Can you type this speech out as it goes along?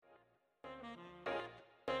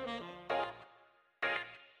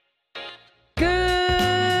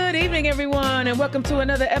morning, everyone, and welcome to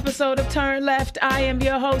another episode of Turn Left. I am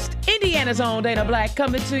your host, Indiana's own Dana Black,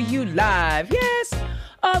 coming to you live. Yes,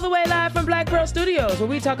 all the way live from Black Pearl Studios, where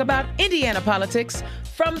we talk about Indiana politics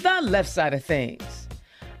from the left side of things.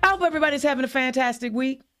 I hope everybody's having a fantastic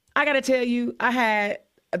week. I got to tell you, I had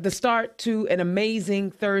the start to an amazing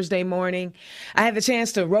Thursday morning. I had the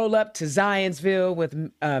chance to roll up to Zionsville with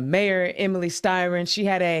Mayor Emily Styron. She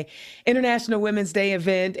had a International Women's Day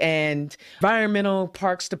event and Environmental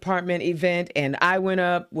Parks Department event, and I went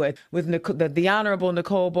up with the Honorable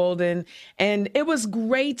Nicole Bolden, and it was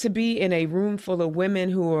great to be in a room full of women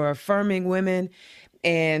who are affirming women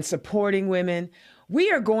and supporting women. We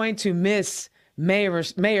are going to miss Mayor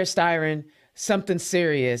Styron something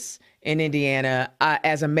serious in Indiana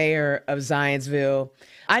as a mayor of Zionsville.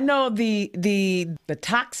 I know the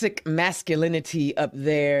toxic masculinity up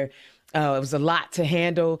there, it was a lot to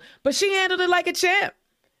handle, but she handled it like a champ.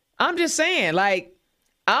 I'm just saying, I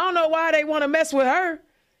don't know why they want to mess with her.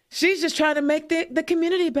 She's just trying to make the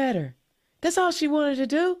community better. That's all she wanted to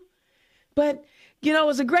do. But, it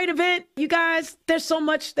was a great event. You guys, there's so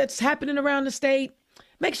much that's happening around the state.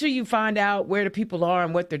 Make sure you find out where the people are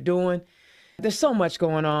and what they're doing. There's so much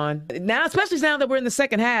going on now, especially now that we're in the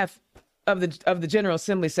second half of the General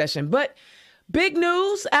Assembly session. But big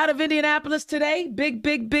news out of Indianapolis today.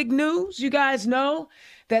 Big news. You guys know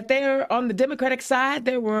that there on the Democratic side,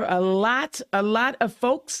 there were a lot of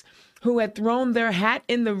folks who had thrown their hat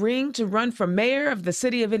in the ring to run for mayor of the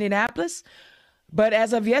city of Indianapolis. But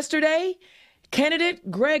as of yesterday, candidate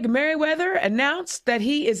Greg Merriweather announced that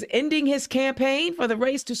he is ending his campaign for the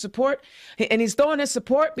race to support, and he's throwing his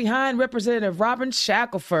support behind Representative Robin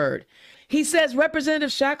Shackelford. He says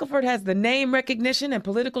Representative Shackelford has the name recognition and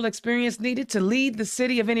political experience needed to lead the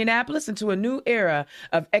city of Indianapolis into a new era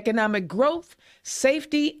of economic growth,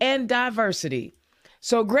 safety, and diversity.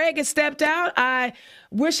 So Greg has stepped out. I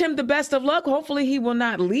wish him the best of luck. Hopefully he will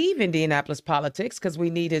not leave Indianapolis politics because we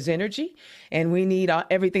need his energy and we need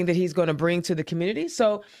everything that he's going to bring to the community.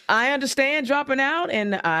 So I understand dropping out,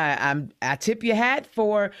 and I tip your hat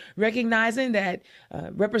for recognizing that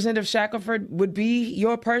Representative Shackelford would be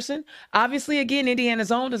your person. Obviously, again,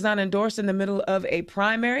 Indiana's own does not endorse in the middle of a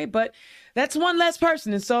primary, but that's one less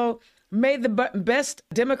person. And so may the best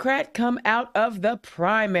Democrat come out of the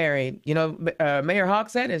primary. Mayor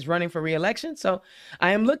Hogsett is running for re-election, so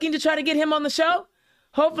I am looking to try to get him on the show.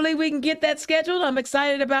 Hopefully we can get that scheduled. I'm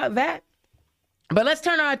excited about that. But let's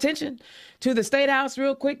turn our attention to the State House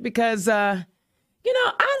real quick because, I'm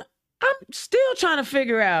still trying to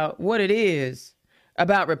figure out what it is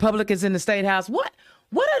about Republicans in the State House. What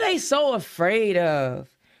are they so afraid of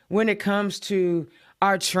when it comes to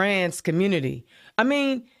our trans community? I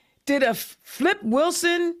mean, did a Flip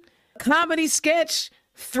Wilson comedy sketch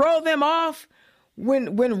throw them off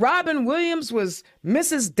when Robin Williams was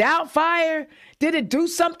Mrs. Doubtfire? Did it do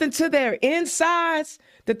something to their insides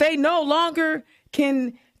that they no longer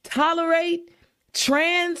can tolerate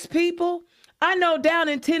trans people? I know down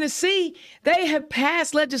in Tennessee, they have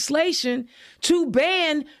passed legislation to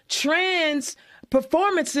ban trans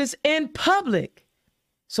performances in public.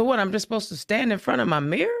 So what, I'm just supposed to stand in front of my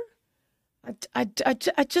mirror? I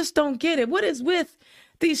just don't get it. What is with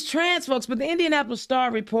these trans folks? But the Indianapolis Star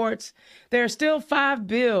reports there are still 5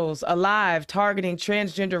 bills alive targeting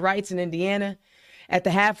transgender rights in Indiana. At the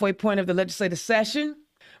halfway point of the legislative session,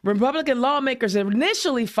 Republican lawmakers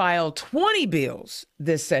initially filed 20 bills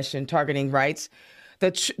this session targeting rights,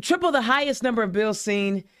 triple the highest number of bills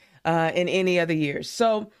seen in any other year.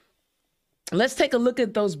 So let's take a look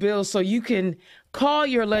at those bills so you can call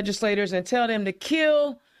your legislators and tell them to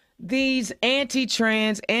kill these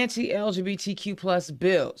anti-trans, anti-LGBTQ plus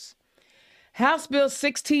bills. House Bill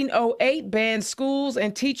 1608 bans schools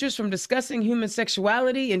and teachers from discussing human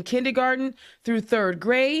sexuality in kindergarten through 3rd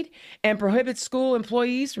grade and prohibits school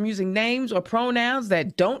employees from using names or pronouns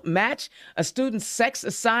that don't match a student's sex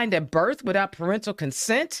assigned at birth without parental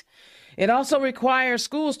consent. It also requires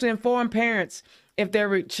schools to inform parents if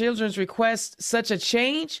their children's request such a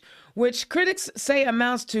change, which critics say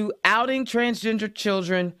amounts to outing transgender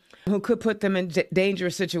children who could put them in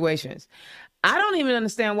dangerous situations. I don't even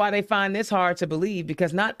understand why they find this hard to believe,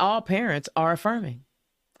 because not all parents are affirming.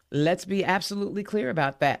 Let's be absolutely clear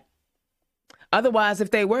about that. Otherwise,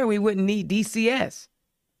 if they were, we wouldn't need DCS.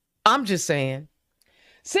 I'm just saying.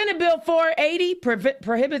 Senate Bill 480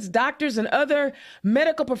 prohibits doctors and other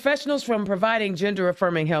medical professionals from providing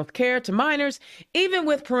gender-affirming health care to minors, even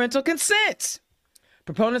with parental consent.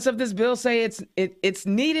 Proponents of this bill say it's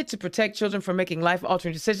needed to protect children from making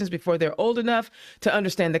life-altering decisions before they're old enough to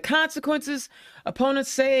understand the consequences.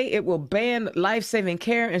 Opponents say it will ban life-saving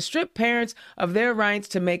care and strip parents of their rights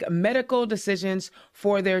to make medical decisions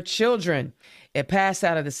for their children. It passed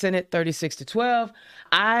out of the Senate 36-12.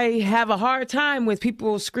 I have a hard time with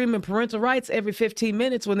people screaming parental rights every 15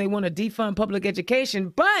 minutes when they want to defund public education,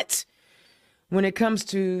 but when it comes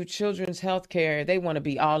to children's health care, they want to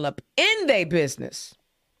be all up in their business.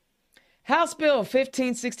 House Bill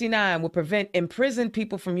 1569 will prevent imprisoned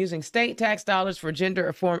people from using state tax dollars for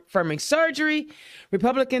gender-affirming surgery.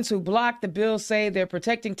 Republicans who blocked the bill say they're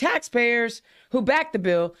protecting taxpayers who backed the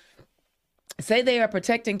bill, say they are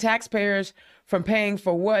protecting taxpayers from paying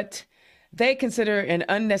for what they consider an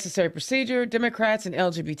unnecessary procedure. Democrats and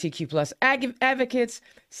LGBTQ plus advocates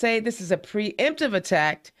say this is a preemptive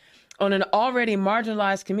attack on an already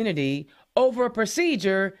marginalized community over a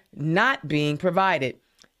procedure not being provided.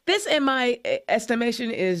 This, in my estimation,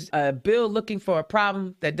 is a bill looking for a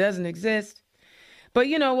problem that doesn't exist. But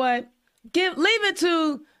you know what? Leave it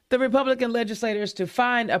to the Republican legislators to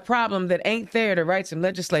find a problem that ain't there to write some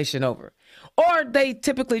legislation over. Or they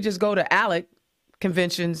typically just go to ALEC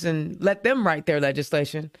conventions and let them write their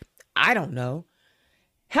legislation. I don't know.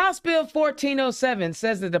 House Bill 1407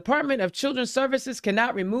 says the Department of Children's Services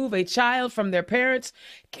cannot remove a child from their parents'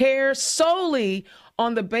 care solely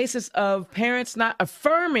on the basis of parents not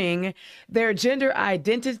affirming their gender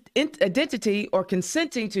identity or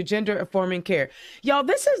consenting to gender-affirming care. Y'all,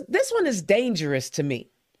 this one is dangerous to me.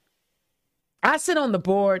 I sit on the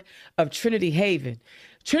board of Trinity Haven.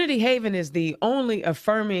 Trinity Haven is the only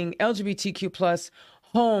affirming LGBTQ plus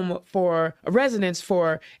home for residents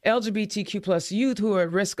for LGBTQ plus youth who are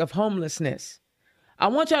at risk of homelessness. I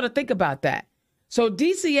want y'all to think about that. So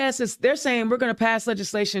they're saying we're going to pass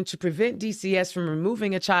legislation to prevent DCS from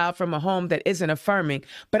removing a child from a home that isn't affirming.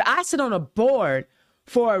 But I sit on a board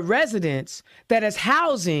for a residence that is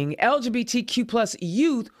housing LGBTQ plus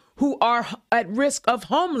youth who are at risk of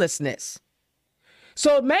homelessness.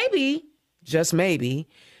 So maybe, just maybe,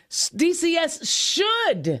 DCS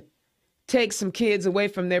should take some kids away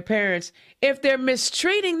from their parents if they're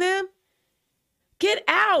mistreating them. Get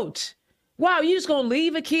out. Wow, you just gonna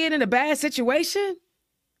leave a kid in a bad situation?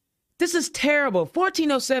 This is terrible.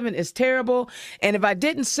 1407 is terrible. And if I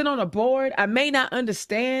didn't sit on a board, I may not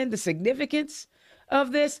understand the significance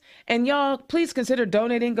of this. And y'all, please consider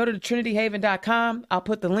donating. Go to trinityhaven.com. I'll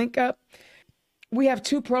put the link up. We have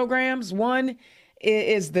two programs. One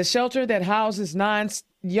is the shelter that houses 9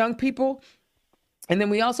 young people. And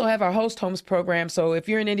then we also have our host homes program. So if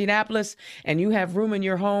you're in Indianapolis and you have room in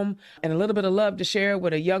your home and a little bit of love to share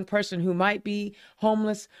with a young person who might be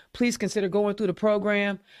homeless, please consider going through the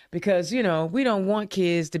program because, you know, we don't want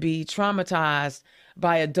kids to be traumatized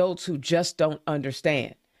by adults who just don't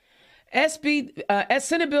understand.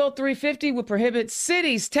 Senate Bill 350 would prohibit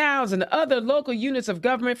cities, towns, and other local units of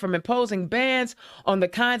government from imposing bans on the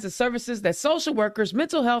kinds of services that social workers,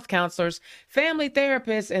 mental health counselors, family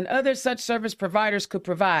therapists, and other such service providers could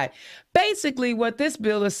provide. Basically, what this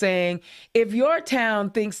bill is saying, if your town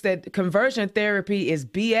thinks that conversion therapy is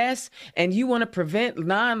BS and you want to prevent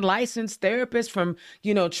non-licensed therapists from,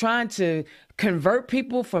 you know, trying to convert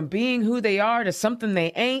people from being who they are to something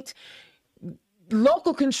they ain't,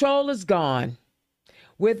 local control is gone.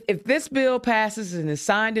 If this bill passes and is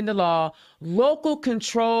signed into law, local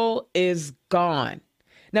control is gone.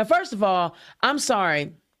 Now, first of all, I'm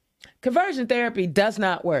sorry. Conversion therapy does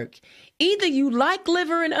not work. Either you like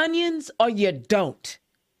liver and onions or you don't,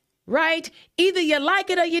 right? Either you like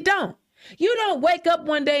it or you don't. You don't wake up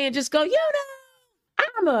one day and just go, you know,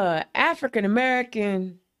 I'm a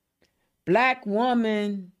African-American Black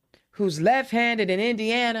woman who's left-handed in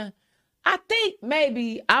Indiana. I think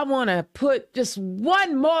maybe I want to put just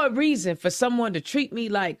one more reason for someone to treat me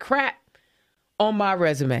like crap on my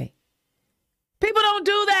resume. People don't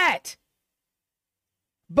do that.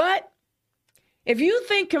 But if you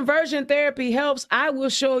think conversion therapy helps, I will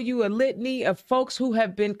show you a litany of folks who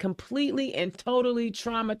have been completely and totally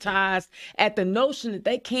traumatized at the notion that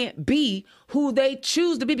they can't be who they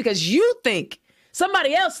choose to be because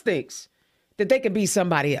somebody else thinks that they could be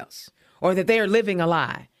somebody else or that they are living a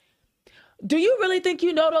lie. Do you really think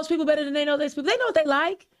you know those people better than they know those people? They know what they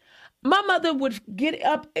like. My mother would get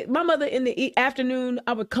up. My mother in the afternoon,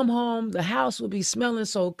 I would come home. The house would be smelling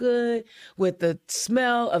so good with the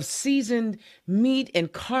smell of seasoned meat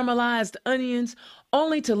and caramelized onions,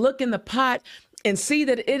 only to look in the pot and see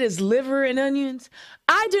that it is liver and onions.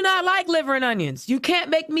 I do not like liver and onions. You can't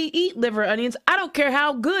make me eat liver and onions. I don't care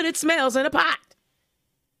how good it smells in a pot.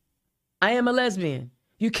 I am a lesbian.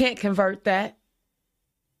 You can't convert that.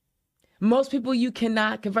 Most people you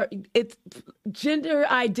cannot convert. It's gender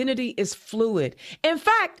identity is fluid. In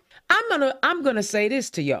fact, I'm gonna say this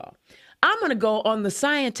to y'all. I'm gonna go on the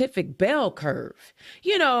scientific bell curve.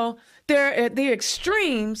 You know, there at the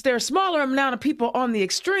extremes, there are a smaller amount of people on the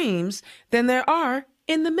extremes than there are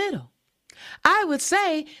in the middle. I would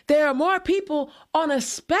say there are more people on a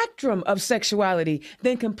spectrum of sexuality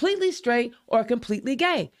than completely straight or completely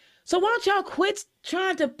gay. So why don't y'all quit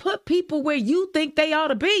trying to put people where you think they ought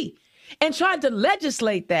to be and try to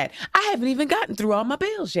legislate that? I haven't even gotten through all my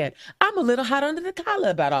bills yet. I'm a little hot under the collar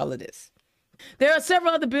about all of this. There are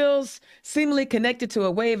several other bills seemingly connected to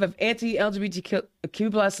a wave of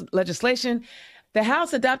anti-LGBTQ plus legislation. The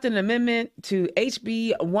House adopted an amendment to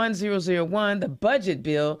HB 1001, the budget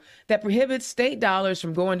bill that prohibits state dollars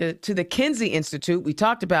from going to the Kinsey Institute. We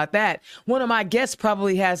talked about that. One of my guests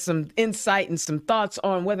probably has some insight and some thoughts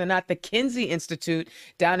on whether or not the Kinsey Institute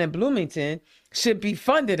down in Bloomington should be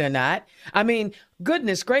funded or not. I mean,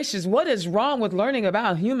 goodness gracious, what is wrong with learning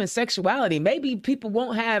about human sexuality? Maybe people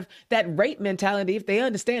won't have that rape mentality if they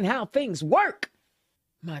understand how things work.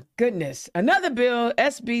 My goodness. Another bill,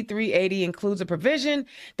 SB 380, includes a provision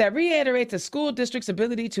that reiterates a school district's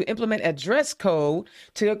ability to implement a dress code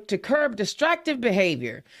to curb distractive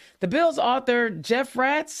behavior. The bill's author, Jeff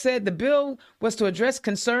Ratz, said the bill was to address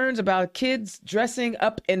concerns about kids dressing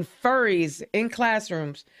up in furries in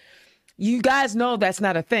classrooms. You guys know that's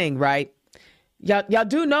not a thing, right? Y'all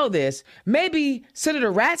do know this. Maybe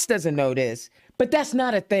Senator Ratz doesn't know this, but that's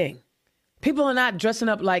not a thing. People are not dressing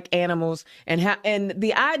up like animals, and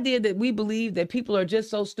the idea that we believe that people are just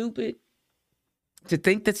so stupid to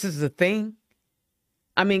think this is a thing.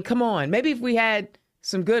 I mean, come on. Maybe if we had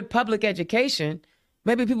some good public education,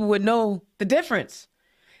 maybe people would know the difference.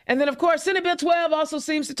 And then, of course, Senate Bill 12 also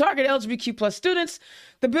seems to target LGBTQ plus students.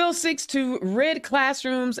 The bill seeks to rid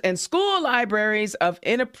classrooms and school libraries of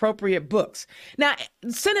inappropriate books. Now,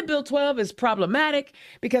 Senate Bill 12 is problematic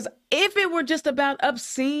because if it were just about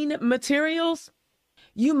obscene materials,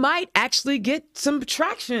 you might actually get some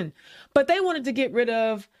traction. But they wanted to get rid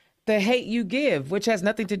of the hate you give, which has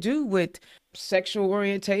nothing to do with sexual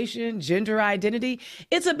orientation, gender identity.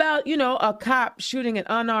 It's about, a cop shooting an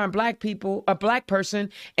unarmed a black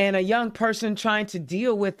person, and a young person trying to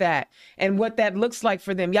deal with that and what that looks like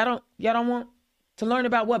for them. Y'all don't want to learn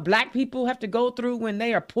about what black people have to go through when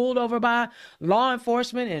they are pulled over by law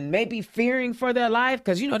enforcement and maybe fearing for their life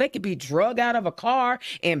because, they could be drugged out of a car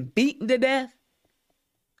and beaten to death.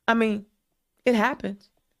 I mean, it happens.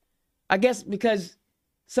 I guess because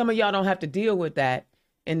some of y'all don't have to deal with that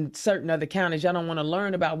in certain other counties. Y'all don't want to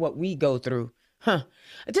learn about what we go through.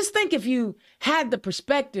 Just think if you had the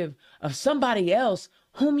perspective of somebody else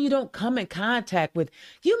whom you don't come in contact with,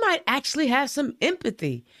 you might actually have some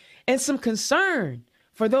empathy and some concern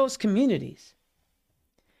for those communities.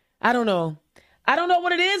 I don't know. I don't know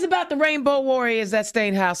what it is about the Rainbow Warriors that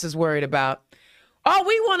Stainhouse is worried about. All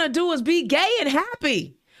we want to do is be gay and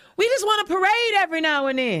happy. We just want to parade every now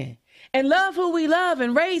and then and love who we love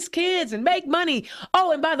and raise kids and make money.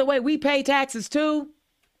 Oh, and by the way, we pay taxes too.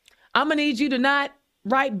 I'm going to need you to not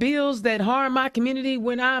write bills that harm my community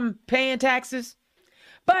when I'm paying taxes.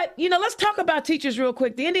 But, let's talk about teachers real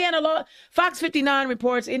quick. Fox 59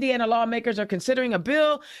 reports Indiana lawmakers are considering a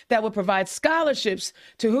bill that will provide scholarships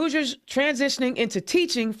to Hoosiers transitioning into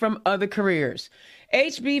teaching from other careers.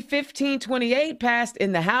 HB 1528 passed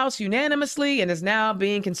in the House unanimously and is now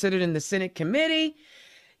being considered in the Senate committee.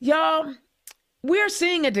 Y'all, we're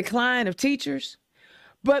seeing a decline of teachers,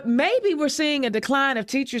 but maybe we're seeing a decline of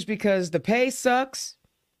teachers because the pay sucks.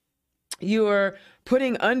 You're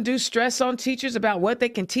putting undue stress on teachers about what they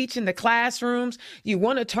can teach in the classrooms. You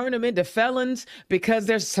want to turn them into felons because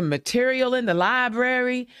there's some material in the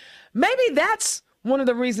library. Maybe that's one of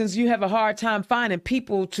the reasons you have a hard time finding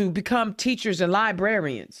people to become teachers and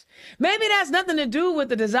librarians. Maybe that's nothing to do with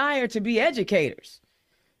the desire to be educators.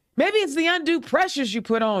 Maybe it's the undue pressures you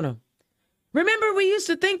put on them. Remember, we used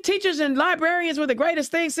to think teachers and librarians were the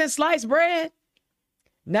greatest thing since sliced bread?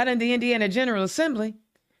 Not in the Indiana General Assembly.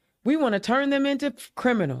 We want to turn them into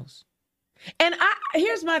criminals. And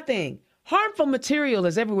here's my thing. Harmful material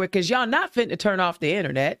is everywhere because y'all not fitting to turn off the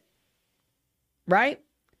internet. Right?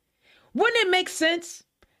 Wouldn't it make sense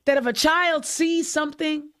that if a child sees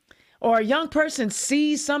something or a young person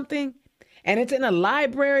sees something and it's in a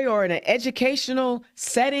library or in an educational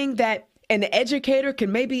setting that an educator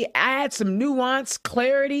can maybe add some nuance,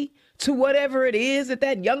 clarity to whatever it is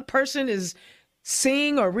that young person is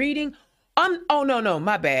seeing or reading? Oh, no,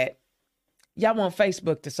 my bad. Y'all want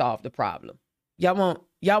Facebook to solve the problem. Y'all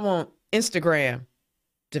want Instagram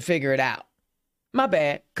to figure it out. My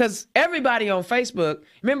bad. Because everybody on Facebook,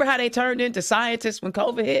 remember how they turned into scientists when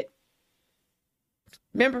COVID hit?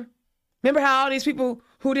 Remember? Remember how all these people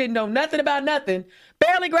who didn't know nothing about nothing,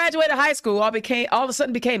 barely graduated high school, all of a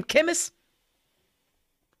sudden became chemists?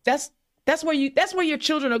 That's where your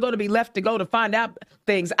children are going to be left to go to find out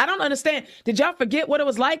things. I don't understand. Did y'all forget what it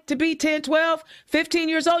was like to be 10, 12, 15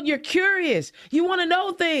 years old? You're curious. You want to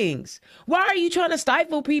know things. Why are you trying to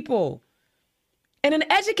stifle people? And an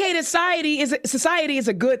educated society is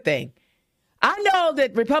a good thing. I know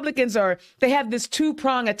that Republicans they have this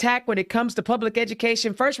two-prong attack when it comes to public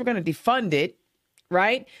education. First, we're going to defund it,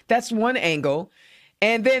 right? That's one angle.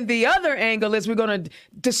 And then the other angle is we're going to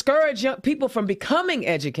discourage young people from becoming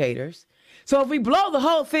educators. So if we blow the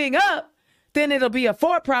whole thing up, then it'll be a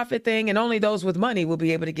for-profit thing and only those with money will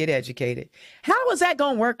be able to get educated. How is that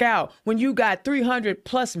going to work out when you got 300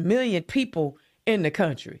 plus million people in the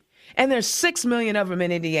country? And there's 6 million of them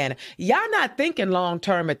in Indiana. Y'all not thinking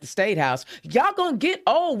long-term at the State House. Y'all gonna get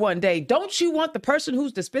old one day. Don't you want the person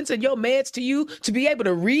who's dispensing your meds to you to be able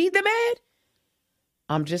to read the med?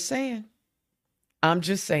 I'm just saying.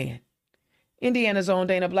 Indiana's own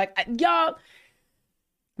Dana Black. Y'all,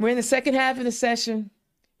 we're in the second half of the session.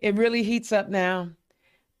 It really heats up now.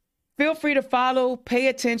 Feel free to follow, pay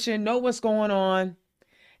attention, know what's going on,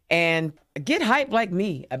 and get hyped like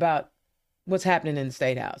me about what's happening in the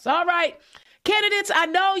State House. All right, candidates, I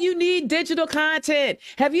know you need digital content.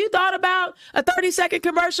 Have you thought about a 30-second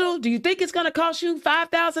commercial? Do you think it's going to cost you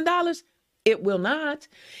 $5,000? It will not.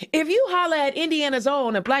 If you holler at Indiana's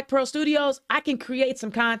own and Black Pearl Studios, I can create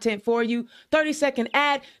some content for you. 30-second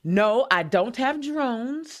ad. No, I don't have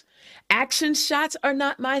drones. Action shots are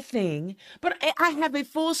not my thing, but I have a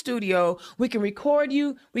full studio. We can record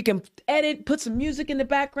you, we can edit, put some music in the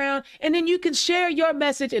background, and then you can share your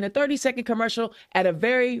message in a 30-second commercial at a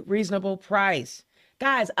very reasonable price.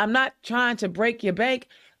 Guys, I'm not trying to break your bank.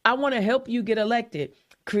 I want to help you get elected.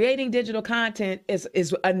 Creating digital content is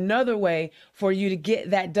another way for you to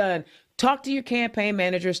get that done. Talk to your campaign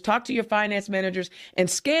managers, talk to your finance managers, and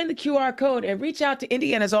scan the QR code and reach out to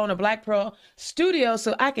Indiana's own Black Pearl Studio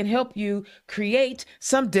so I can help you create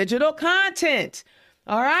some digital content.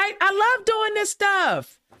 All right? I love doing this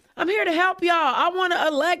stuff. I'm here to help y'all. I want to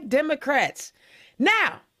elect Democrats.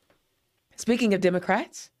 Now, speaking of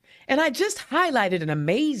Democrats, and I just highlighted an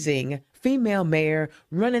amazing female mayor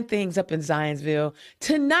running things up in Zionsville.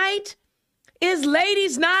 Tonight is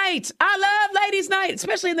Ladies' Night. I love Ladies' Night,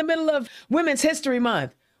 especially in the middle of Women's History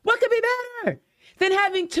Month. What could be better than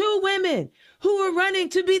having two women who are running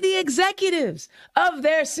to be the executives of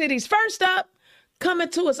their cities? First up, coming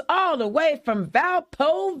to us all the way from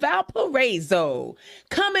Valparaiso,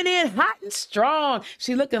 coming in hot and strong.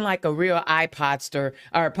 She looking like a real iPodster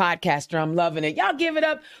or podcaster. I'm loving it. Y'all give it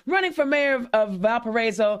up. Running for mayor of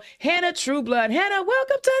Valparaiso, Hanna Trueblood. Hanna,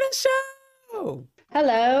 welcome to the show.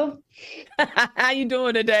 Hello. How you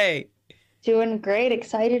doing today? Doing great.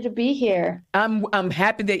 Excited to be here. I'm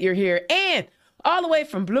happy that you're here. And all the way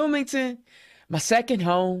from Bloomington, my second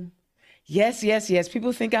home. Yes.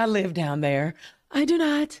 People think I live down there. I do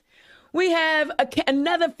not. We have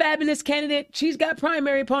another fabulous candidate. She's got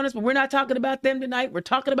primary opponents, but we're not talking about them tonight. We're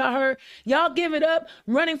talking about her. Y'all give it up.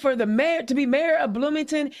 Running for the mayor, to be mayor of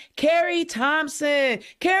Bloomington, Kerry Thomson.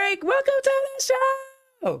 Kerry, welcome to the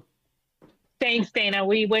show. Thanks, Dana.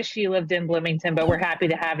 We wish you lived in Bloomington, but we're happy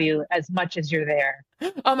to have you as much as you're there.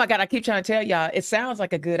 Oh my God, I keep trying to tell y'all, it sounds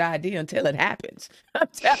like a good idea until it happens. I'm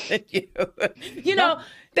telling you. You know,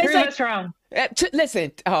 they prove say, us wrong.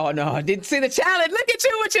 Listen, oh no, I didn't see the challenge. Look at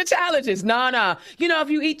you with your challenges. No. You know, if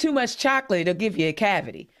you eat too much chocolate, it'll give you a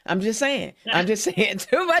cavity. I'm just saying.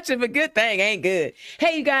 Too much of a good thing ain't good.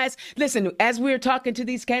 Hey, you guys, listen, as we're talking to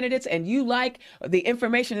these candidates and you like the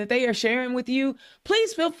information that they are sharing with you,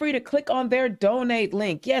 please feel free to click on their donate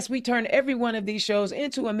link. Yes, we turn every one of these shows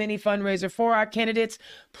into a mini fundraiser for our candidates.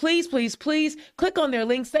 Please click on their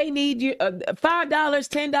links. They need you $5,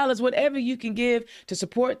 $10, whatever you can give to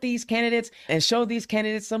support these candidates and show these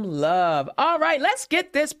candidates some love. All right, let's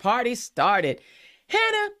get this party started.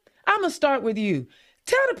 Hanna, I'm going to start with you.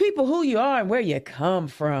 Tell the people who you are and where you come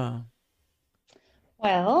from.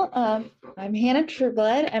 Well, I'm Hanna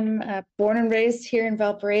Trueblood. I'm born and raised here in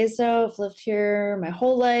Valparaiso. I've lived here my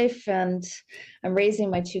whole life, and I'm raising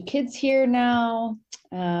my two kids here now.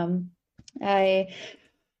 I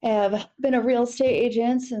have been a real estate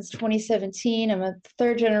agent since 2017. I'm a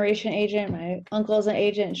third generation agent. My uncle's an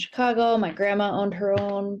agent in Chicago. My grandma owned her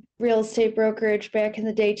own real estate brokerage back in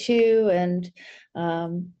the day too, and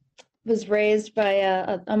was raised by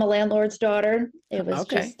I'm a landlord's daughter. It was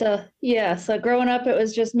so growing up, it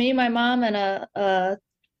was just me, my mom, and a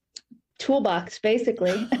toolbox,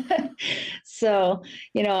 basically. So,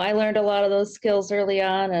 I learned a lot of those skills early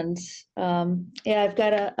on. And yeah, I've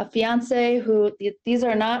got a fiance who, these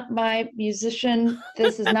are not my musician.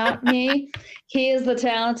 This is not me. He is the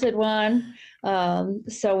talented one.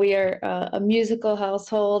 So we are a musical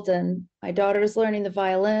household, and my daughter's learning the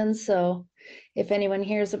violin. So if anyone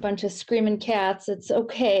hears a bunch of screaming cats, it's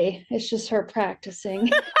okay. It's just her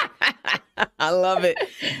practicing. I love it.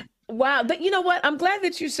 Wow. But you know what? I'm glad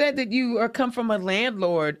that you said that you come from a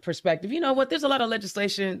landlord perspective. You know what? There's a lot of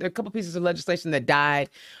legislation. There are a couple pieces of legislation that died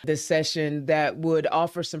this session that would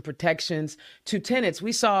offer some protections to tenants.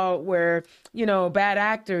 We saw where, bad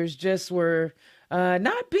actors just were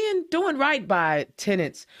not doing right by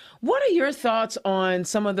tenants. What are your thoughts on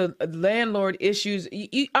some of the landlord issues?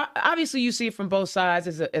 Obviously, you see it from both sides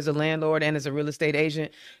as a landlord and as a real estate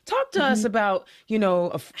agent. Talk to us about,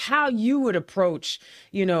 of how you would approach,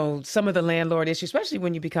 some of the landlord issues, especially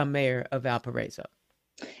when you become mayor of Valparaiso.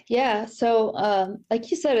 Yeah, so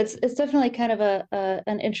like you said, it's definitely kind of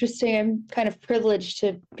an interesting kind of privilege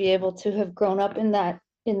to be able to have grown up in that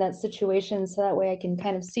situation, so that way I can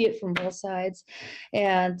kind of see it from both sides.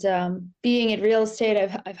 And being in real estate,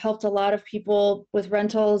 I've helped a lot of people with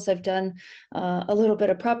rentals. I've done a little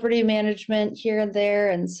bit of property management here and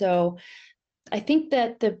there, and so I think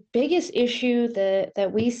that the biggest issue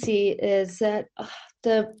that we see is that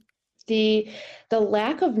the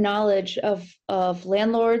lack of knowledge of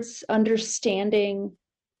landlords understanding,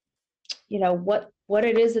 what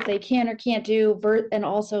it is that they can or can't do, and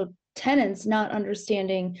also tenants not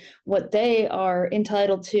understanding what they are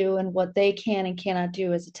entitled to and what they can and cannot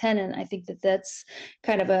do as a tenant. I think that that's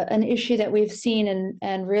kind of an issue that we've seen,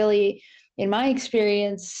 and really, in my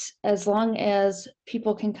experience, as long as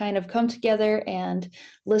people can kind of come together and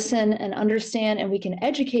listen and understand, and we can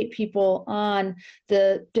educate people on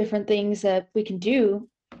the different things that we can do,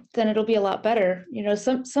 then it'll be a lot better.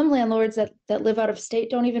 Some landlords that live out of state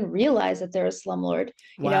don't even realize that they're a slumlord.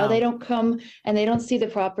 Wow. They don't come and they don't see the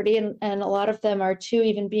property, and a lot of them are too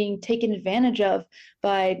even being taken advantage of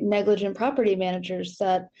by negligent property managers,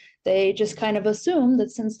 that they just kind of assume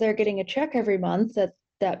that since they're getting a check every month,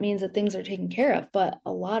 that means that things are taken care of. But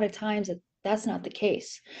a lot of times that's not the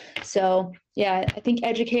case. So yeah, I think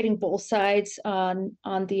educating both sides on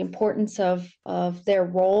the importance of their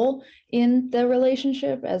role in the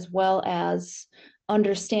relationship, as well as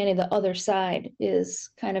understanding the other side, is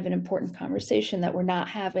kind of an important conversation that we're not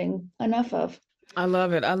having enough of. I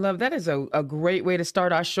love it. That is a great way to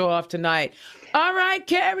start our show off tonight. All right,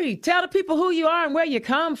 Kerry, tell the people who you are and where you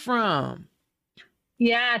come from.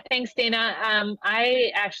 Yeah, thanks, Dana.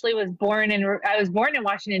 I actually was born in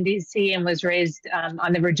Washington, D.C. and was raised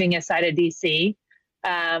on the Virginia side of D.C.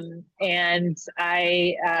 And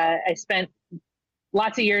I spent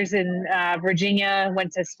lots of years in Virginia,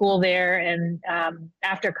 went to school there. And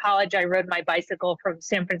after college, I rode my bicycle from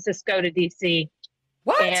San Francisco to D.C.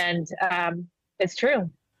 What? And it's true.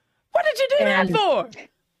 What did you do that for?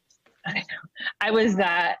 I know. I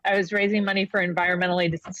was raising money for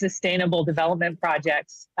environmentally sustainable development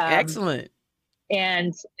projects. Excellent.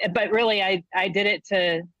 But really, I did it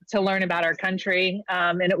to learn about our country,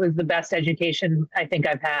 and it was the best education I think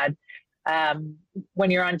I've had. When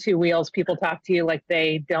you're on two wheels, people talk to you like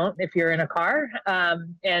they don't if you're in a car.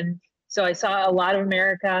 And so I saw a lot of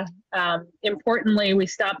America. Importantly, we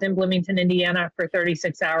stopped in Bloomington, Indiana for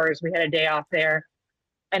 36 hours. We had a day off there.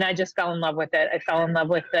 And I just fell in love with it. I fell in love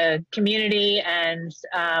with the community and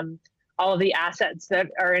all of the assets that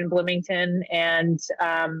are in Bloomington. And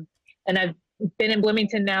I've been in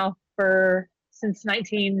Bloomington now since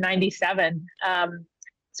 1997.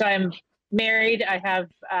 So I'm married. I have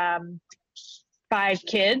 5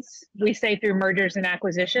 kids. We say through mergers and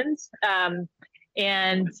acquisitions,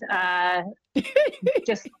 and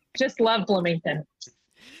just love Bloomington.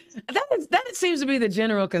 That seems to be the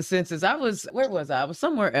general consensus. Where was I? I was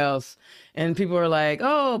somewhere else, and people were like,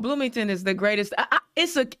 "Oh, Bloomington is the greatest."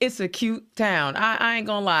 It's a cute town. I ain't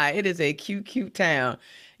gonna lie, it is a cute town.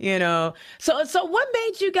 So what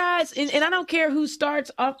made you guys? And I don't care who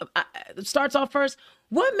starts off first.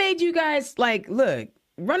 What made you guys look?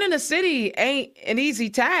 Running a city ain't an easy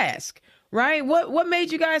task, right? What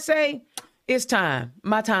made you guys say it's time?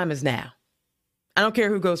 My time is now. I don't care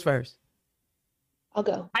who goes first. I'll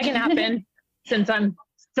go. I can hop in since I'm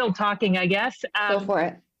still talking, I guess. Go for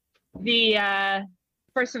it.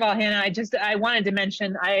 First of all, Hannah, I wanted to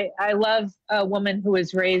mention, I love a woman who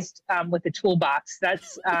was raised with a toolbox.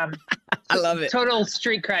 That's I love it. Total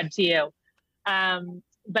street cred to you.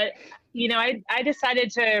 But I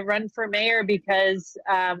decided to run for mayor because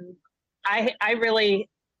I really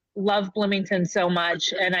love Bloomington so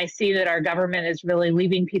much, and I see that our government is really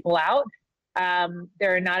leaving people out.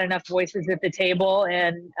 There are not enough voices at the table,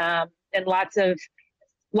 and lots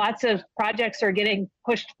of projects are getting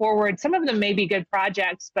pushed forward. Some of them may be good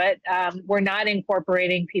projects, but we're not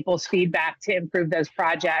incorporating people's feedback to improve those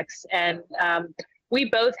projects. And we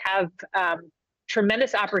both have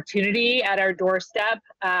tremendous opportunity at our doorstep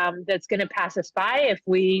that's going to pass us by if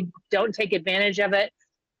we don't take advantage of it.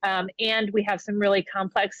 And we have some really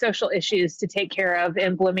complex social issues to take care of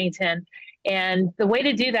in Bloomington. And the way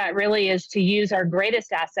to do that really is to use our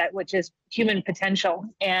greatest asset, which is human potential,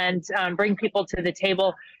 and bring people to the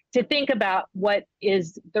table to think about what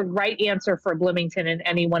is the right answer for Bloomington in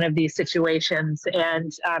any one of these situations,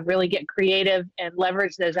 and really get creative and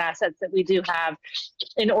leverage those assets that we do have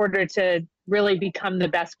in order to really become the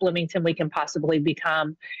best Bloomington we can possibly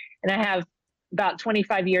become. And I have about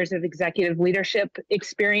 25 years of executive leadership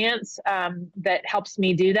experience that helps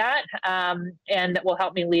me do that, and that will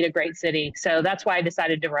help me lead a great city. So that's why I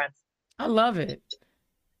decided to run. I love it.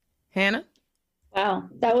 Hanna? Wow,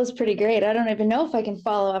 that was pretty great. I don't even know if I can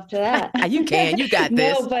follow up to that. You can, you got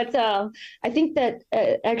this. No, but I think that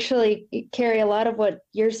actually, Kerry, a lot of what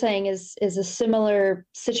you're saying is a similar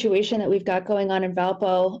situation that we've got going on in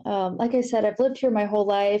Valpo. Like I said, I've lived here my whole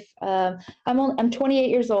life. I'm 28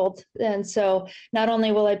 years old, and so not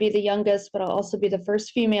only will I be the youngest, but I'll also be the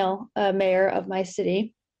first female mayor of my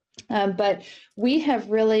city. But we've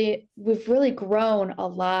really grown a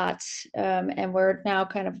lot, and we're now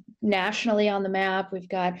kind of nationally on the map. We've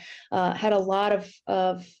got had a lot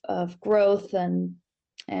of growth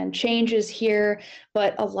and changes here,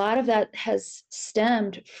 but a lot of that has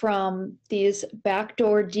stemmed from these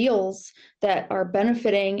backdoor deals that are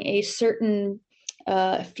benefiting a certain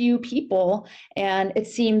few people. And it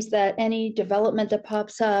seems that any development that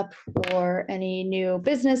pops up, or any new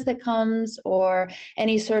business that comes, or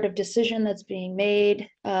any sort of decision that's being made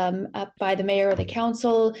up by the mayor or the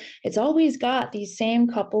council, it's always got these same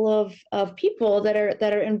couple of people that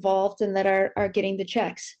are involved and that are getting the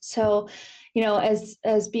checks. So, you know,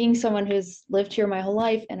 as being someone who's lived here my whole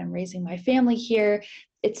life, and I'm raising my family here,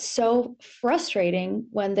 it's so frustrating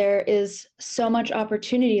when there is so much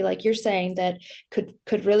opportunity, like you're saying, that could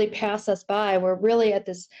really pass us by. We're really at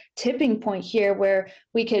this tipping point here where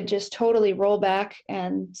we could just totally roll back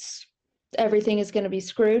and everything is going to be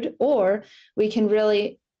screwed, or we can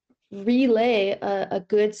really relay a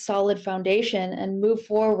good solid foundation and move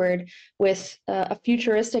forward with a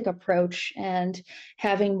futuristic approach, and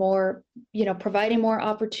having more, you know, providing more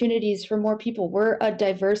opportunities for more people. We're a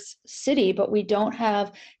diverse city, but we don't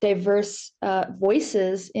have diverse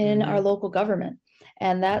voices in our local government.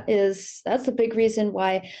 And that's a big reason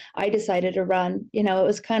why I decided to run. You know, it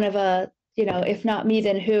was kind of a, you know, if not me,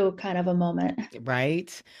 then who kind of a moment.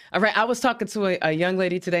 Right. All right. I was talking to a young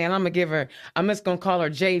lady today, and I'm just going to call her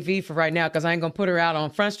JV for right now, because I ain't going to put her out on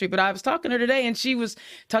Front Street. But I was talking to her today, and she was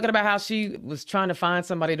talking about how she was trying to find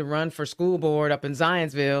somebody to run for school board up in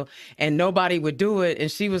Zionsville, and nobody would do it. And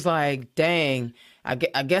she was like, dang, I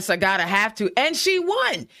guess I got to have to. And she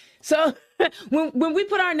won. So when we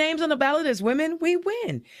put our names on the ballot as women, we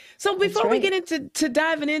win. So before we get into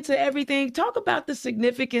diving into everything, talk about the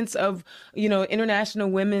significance of, you know, International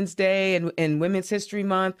Women's Day and Women's History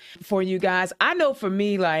Month for you guys. I know for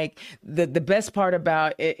me, like the best part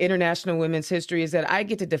about International Women's History is that I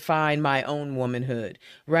get to define my own womanhood,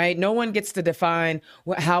 right? No one gets to define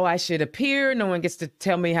how I should appear. No one gets to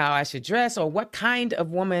tell me how I should dress or what kind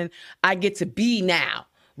of woman I get to be now.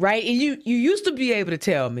 Right. And you used to be able to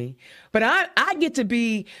tell me, but I get to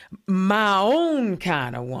be my own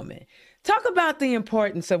kind of woman. Talk about the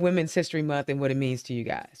importance of Women's History Month and what it means to you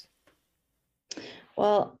guys.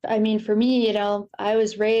 Well, I mean, for me, you know, I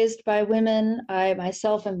was raised by women. I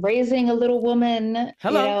myself am raising a little woman.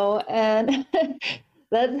 Hello. You know, and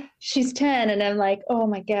that she's 10, and I'm like, oh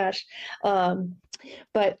my gosh.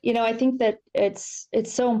 But, you know, I think that it's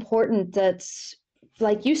so important that,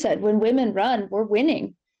 like you said, when women run, we're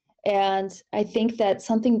winning. And I think that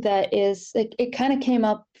something that is, it kind of came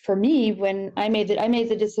up for me when I made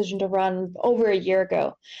the decision to run over a year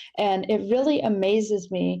ago. And it really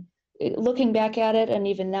amazes me, looking back at it, and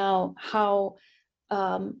even now, how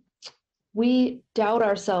we doubt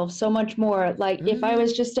ourselves so much more. Like if I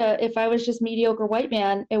was just mediocre white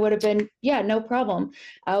man, it would have been, yeah, no problem,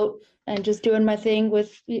 out and just doing my thing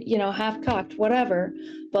with, you know, half cocked, whatever.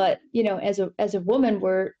 But, you know, as a woman,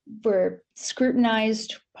 we're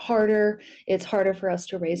scrutinized harder. It's harder for us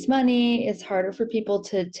to raise money. It's harder for people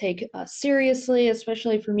to take us seriously,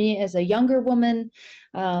 especially for me as a younger woman,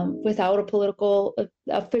 without a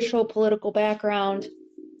official political background.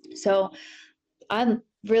 So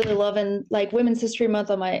really loving like Women's History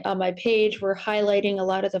Month on my page. We're highlighting a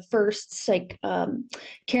lot of the firsts, like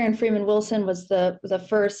Karen Freeman Wilson was the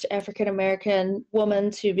first African American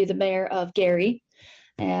woman to be the mayor of Gary,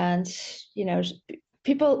 and you know,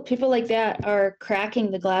 people like that are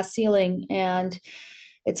cracking the glass ceiling, and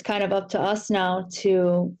it's kind of up to us now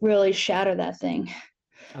to really shatter that thing.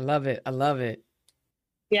 I love it. I love it.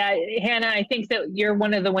 Yeah, Hanna, I think that you're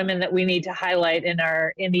one of the women that we need to highlight in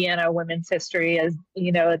our Indiana women's history. As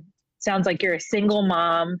you know, it sounds like you're a single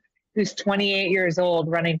mom who's 28 years old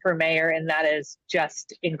running for mayor, and that is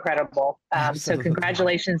just incredible. So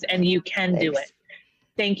congratulations, and you can do it.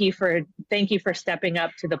 Thank you for stepping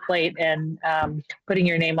up to the plate and putting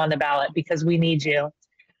your name on the ballot, because we need you.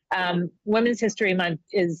 Women's History Month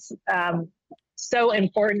is so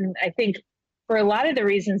important. I think for a lot of the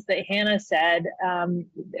reasons that Hanna said,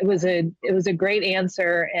 it was a great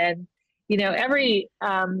answer. And you know, every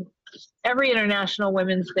International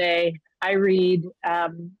Women's Day, I read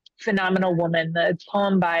 "Phenomenal Woman," the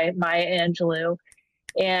poem by Maya Angelou,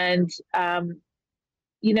 and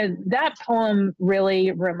you know, that poem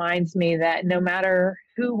really reminds me that no matter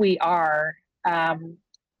who we are,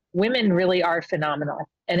 women really are phenomenal,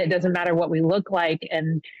 and it doesn't matter what we look like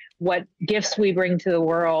and what gifts we bring to the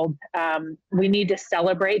world. We need to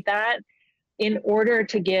celebrate that in order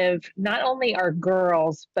to give not only our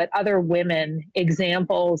girls, but other women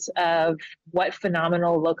examples of what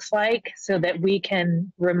phenomenal looks like, so that we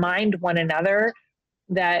can remind one another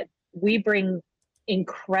that we bring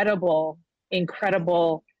incredible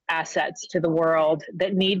assets to the world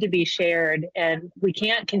that need to be shared. And we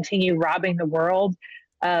can't continue robbing the world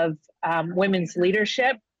of women's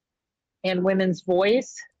leadership and women's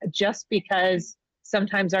voice just because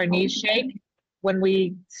sometimes our knees shake when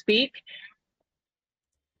we speak.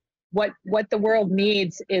 What the world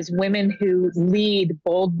needs is women who lead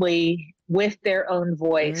boldly with their own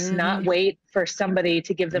voice, not wait for somebody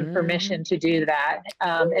to give them permission to do that.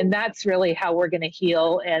 And that's really how we're going to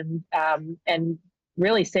heal and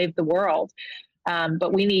really save the world.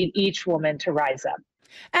 But we need each woman to rise up.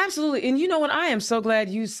 Absolutely. And you know what? I am so glad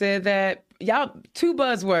you said that. Y'all, two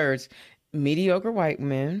buzzwords: mediocre white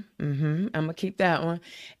men. I'm gonna keep that one,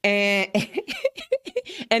 and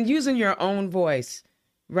and using your own voice.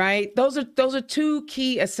 Right? Those are two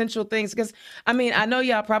key essential things. Because I mean, I know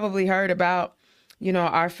y'all probably heard about, you know,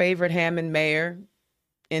 our favorite Hammond mayor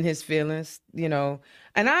in his feelings, you know,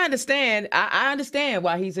 and I understand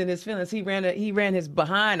why he's in his feelings. He ran his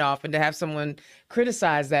behind off, and to have someone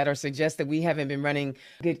criticize that or suggest that we haven't been running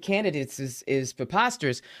good candidates is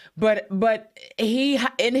preposterous. But he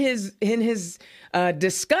in his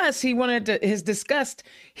disgust he wanted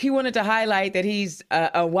to highlight that he's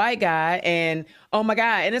a white guy, and oh my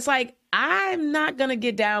God, and it's like, I'm not gonna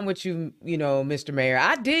get down with you, you know, Mr. Mayor.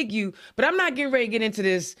 I dig you, but I'm not getting ready to get into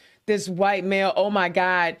this white male, oh my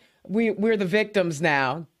God, we're the victims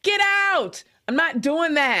now. Get out! I'm not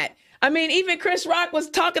doing that. I mean, even Chris Rock was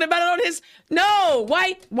talking about it on his, no,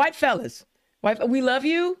 white fellas. We love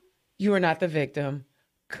you. You are not the victim.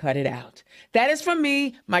 Cut it out. That is from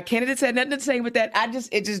me. My candidates had nothing to say with that.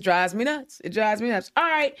 It just drives me nuts. It drives me nuts. All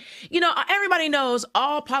right. You know, everybody knows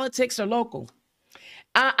all politics are local.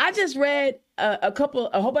 I just read a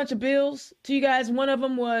whole bunch of bills to you guys. One of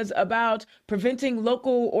them was about preventing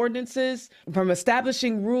local ordinances from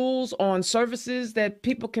establishing rules on services that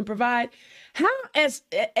people can provide. If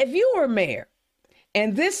you were mayor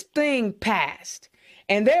and this thing passed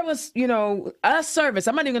and there was, you know, a service,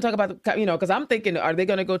 I'm not even gonna talk about, you know, because I'm thinking, are they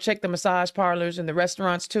gonna go check the massage parlors and the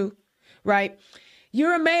restaurants too? Right?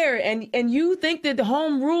 You're a mayor and you think that the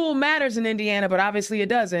home rule matters in Indiana, but obviously it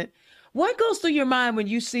doesn't. What goes through your mind when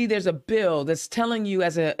you see there's a bill that's telling you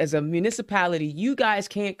as a municipality, you guys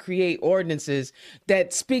can't create ordinances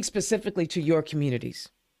that speak specifically to your communities?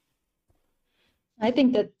 I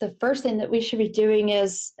think that the first thing that we should be doing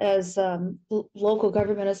as local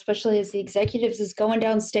government, especially as the executives, is going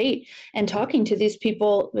downstate and talking to these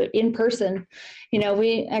people in person. You know,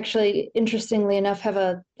 we actually, interestingly enough, have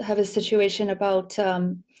a situation about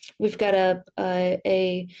we've got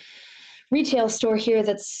a retail store here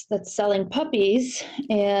that's selling puppies,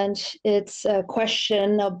 and it's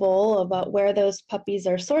questionable about where those puppies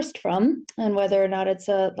are sourced from and whether or not it's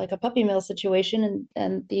like a puppy mill situation,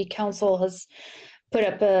 and the council has put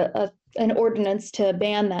up an ordinance to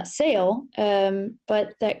ban that sale,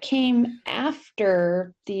 but that came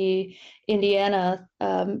after the Indiana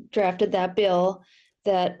drafted that bill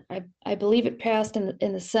that I believe it passed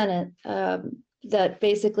in the Senate, that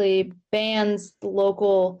basically bans the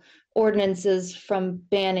local ordinances from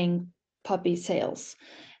banning puppy sales.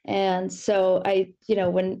 And so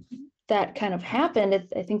when that kind of happened,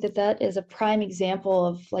 I think that is a prime example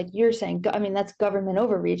of, like you're saying, I mean, that's government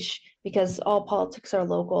overreach, because all politics are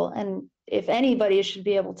local. And if anybody should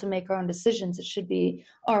be able to make our own decisions, it should be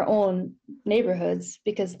our own neighborhoods,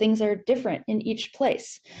 because things are different in each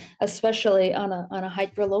place, especially on a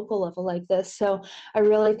hyper local level like this. So I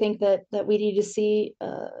really think that we need to see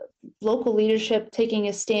local leadership taking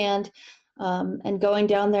a stand, and going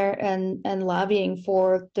down there and lobbying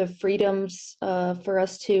for the freedoms for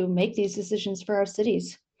us to make these decisions for our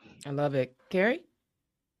cities. I love it. Kerry?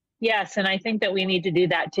 Yes, and I think that we need to do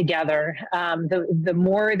that together. The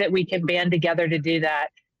more that we can band together to do that,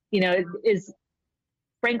 it is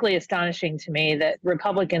frankly astonishing to me that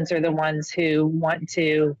Republicans are the ones who want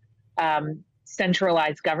to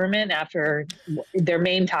centralize government after their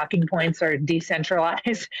main talking points are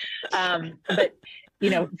decentralized. But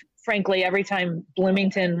frankly, every time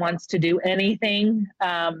Bloomington wants to do anything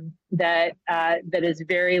that is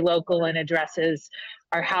very local and addresses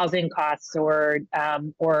our housing costs or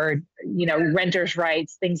renters'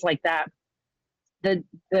 rights, things like that, the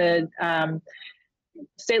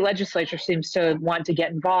state legislature seems to want to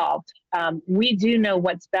get involved. We do know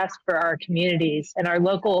what's best for our communities, and our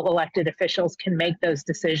local elected officials can make those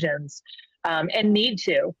decisions and need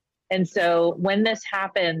to. And so when this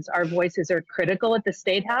happens, our voices are critical at the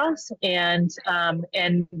State House, and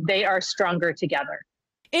they are stronger together.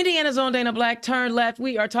 Indiana's own Dana Black turned left.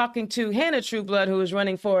 We are talking to Hanna Trueblood, who is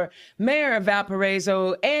running for mayor of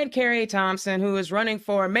Valparaiso, and Kerry Thomson, who is running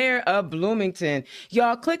for mayor of Bloomington.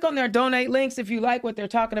 Y'all click on their donate links if you like what they're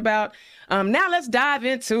talking about. Now let's dive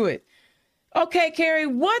into it. Okay, Kerry,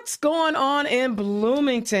 what's going on in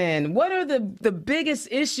Bloomington? What are the biggest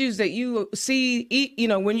issues that you see,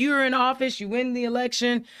 when you're in office, you win the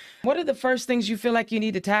election? What are the first things you feel like you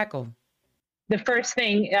need to tackle? The first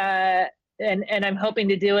thing, and I'm hoping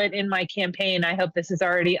to do it in my campaign, I hope this is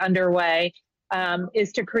already underway,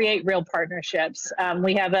 is to create real partnerships.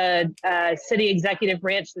 We have a city executive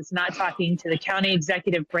branch that's not talking to the county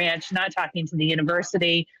executive branch, not talking to the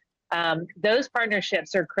university. Those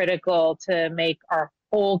partnerships are critical to make our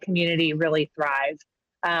whole community really thrive.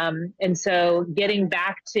 And so getting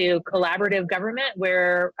back to collaborative government,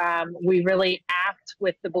 where we really act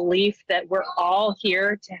with the belief that we're all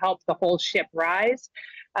here to help the whole ship rise,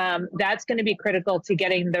 that's going to be critical to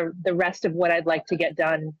getting the rest of what I'd like to get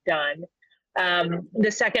done.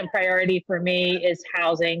 The second priority for me is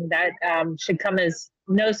housing. That should come as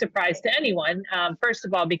no surprise to anyone. First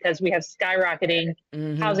of all, because we have skyrocketing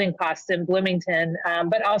housing costs in Bloomington,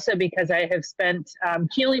 but also because I have spent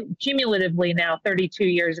cumulatively now 32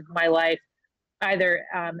 years of my life either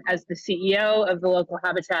as the CEO of the local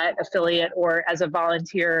Habitat affiliate or as a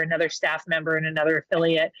volunteer, another staff member in another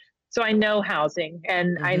affiliate. So I know housing,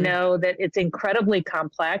 and I know that it's incredibly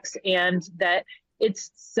complex, and that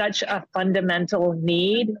it's such a fundamental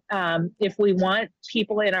need. If we want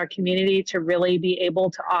people in our community to really be able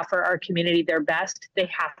to offer our community their best, they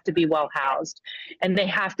have to be well housed, and they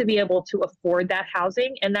have to be able to afford that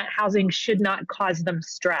housing, and that housing should not cause them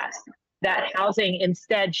stress. That housing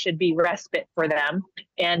instead should be respite for them,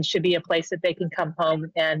 and should be a place that they can come home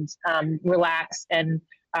and relax and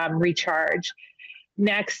recharge.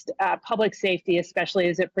 Next, public safety, especially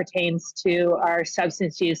as it pertains to our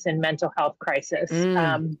substance use and mental health crisis.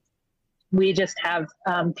 We just have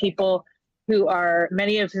people who are,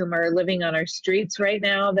 many of whom are living on our streets right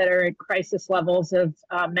now, that are at crisis levels of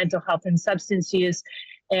mental health and substance use.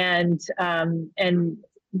 And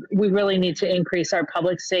we really need to increase our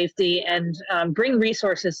public safety and bring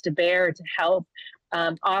resources to bear to help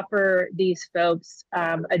offer these folks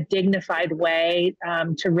a dignified way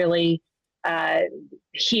to really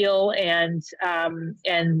heal and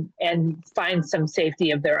find some safety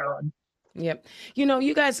of their own. Yep.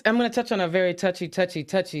 You guys, I'm going to touch on a very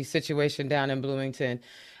touchy situation down in Bloomington.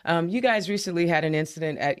 You guys recently had an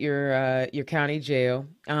incident at your county jail.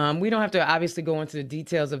 We don't have to obviously go into the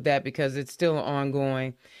details of that because it's still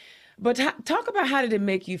ongoing. But talk about, how did it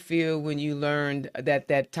make you feel when you learned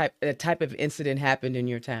that type of incident happened in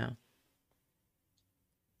your town?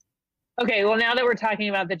 Okay, well, now that we're talking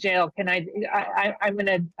about the jail, I'm going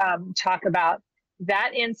to talk about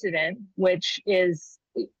that incident, which is,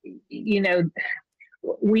 we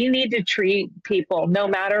need to treat people, no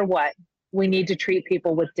matter what, we need to treat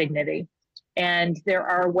people with dignity. And there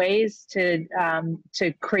are ways to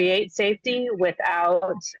create safety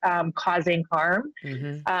without causing harm.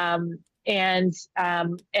 And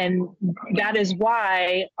that is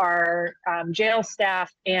why our jail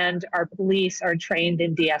staff and our police are trained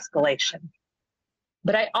in de-escalation.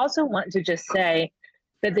 But I also want to just say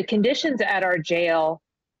that the conditions at our jail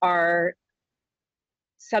are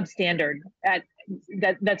substandard.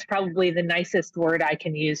 That's probably the nicest word I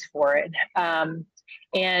can use for it.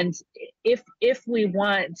 And if we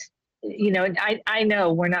want, I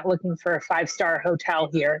know we're not looking for a 5-star hotel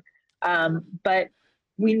here, but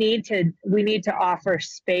we need to offer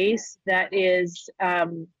space that is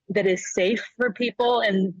safe for people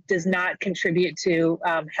and does not contribute to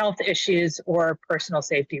health issues or personal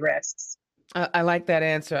safety risks. I like that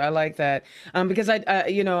answer. I like that because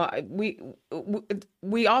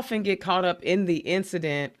we often get caught up in the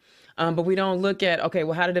incident, but we don't look at, okay,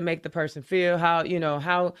 well, how did it make the person feel? How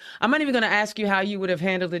I'm not even going to ask you how you would have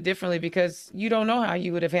handled it differently because you don't know how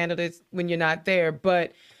you would have handled it when you're not there.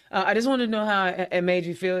 But I just wanted to know how it made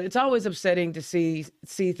you feel. It's always upsetting to see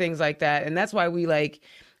things like that, and that's why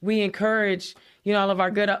we encourage all of our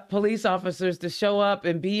good police officers to show up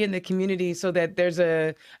and be in the community so that there's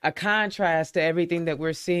a contrast to everything that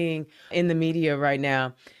we're seeing in the media right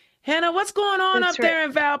now. Hanna, what's going on up there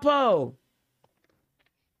in Valpo?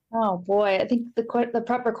 Oh boy, I think the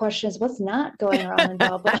proper question is what's not going on in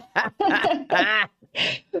Valpo.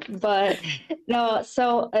 But no,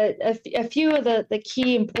 so a few of the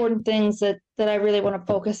key important things that I really want to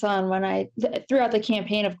focus on throughout the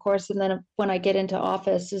campaign, of course, and then when I get into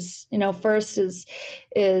office is, first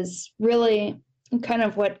is really kind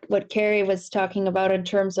of what Kerry was talking about in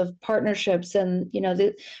terms of partnerships. And,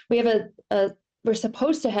 we have we're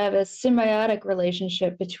supposed to have a symbiotic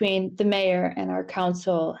relationship between the mayor and our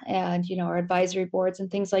council and, our advisory boards and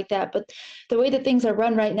things like that. But the way that things are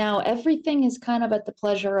run right now, everything is kind of at the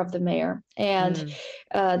pleasure of the mayor. And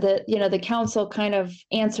the council kind of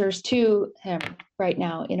answers to him right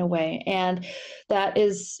now in a way. And that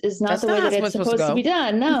is not the way that it's supposed to be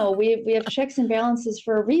done. No, we have checks and balances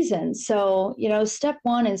for a reason. So, step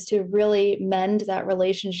one is to really mend that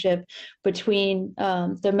relationship between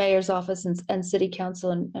the mayor's office and city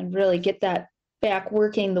council and really get that back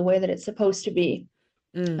working the way that it's supposed to be.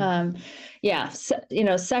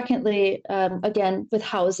 Secondly, again, with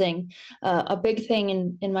housing, a big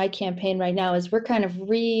thing in my campaign right now is we're kind of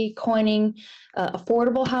recoining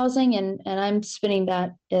affordable housing, and I'm spinning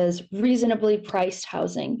that as reasonably priced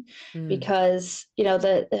housing, because,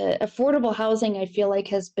 the affordable housing, I feel like,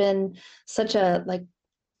 has been such a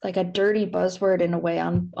like a dirty buzzword in a way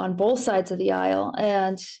on both sides of the aisle.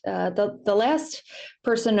 And the last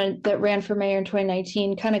person that ran for mayor in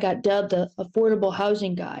 2019 kind of got dubbed the affordable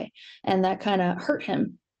housing guy, and that kind of hurt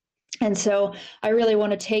him. And so I really want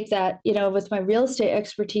to take that, with my real estate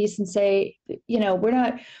expertise and say, we're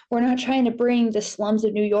not trying to bring the slums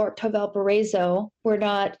of New York to Valparaiso. We're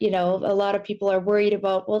not, a lot of people are worried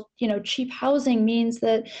about, well, cheap housing means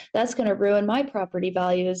that's going to ruin my property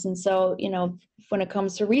values. And so, when it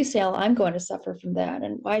comes to resale, I'm going to suffer from that.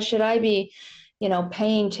 And why should I be,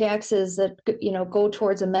 paying taxes that, go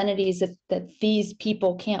towards amenities that these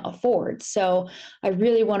people can't afford? So I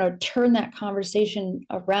really want to turn that conversation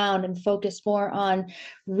around and focus more on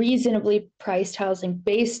reasonably priced housing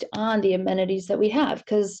based on the amenities that we have.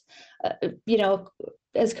 Because,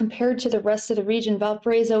 as compared to the rest of the region,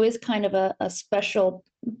 Valparaiso is kind of a special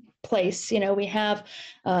place. We have,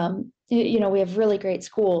 we have really great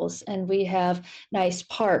schools, and we have nice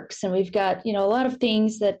parks, and we've got, a lot of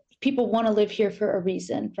things that people want to live here for a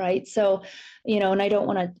reason, right? So, and I don't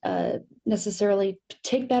want to necessarily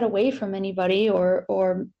take that away from anybody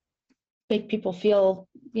or make people feel,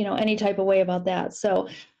 any type of way about that. So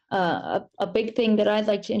a big thing that I'd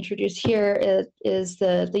like to introduce here is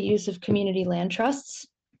the use of community land trusts,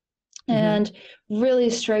 and really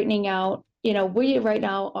straightening out. We right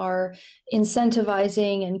now are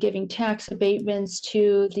incentivizing and giving tax abatements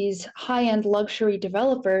to these high-end luxury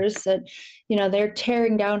developers that, they're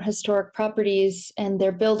tearing down historic properties and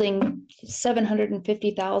they're building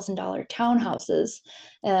 $750,000 townhouses.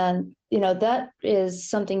 And, that is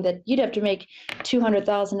something that you'd have to make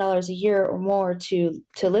 $200,000 a year or more to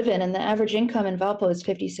live in. And the average income in Valpo is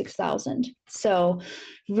 $56,000. So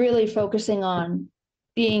really focusing on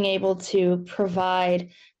being able to provide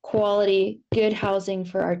quality, good housing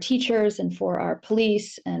for our teachers and for our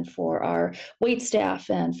police and for our wait staff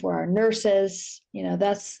and for our nurses.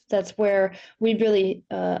 That's where we really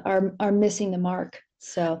are missing the mark.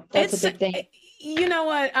 So that's a big thing. You know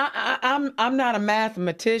what? I'm not a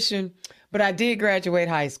mathematician, but I did graduate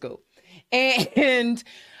high school. And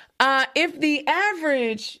if the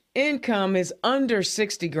average income is under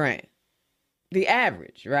 60 grand, the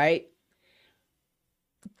average, right?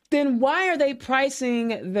 Then why are they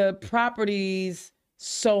pricing the properties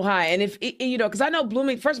so high? And if, because I know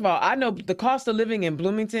Bloomington, first of all, I know the cost of living in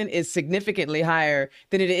Bloomington is significantly higher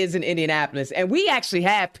than it is in Indianapolis. And we actually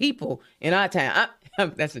have people in our town.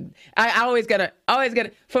 I always gotta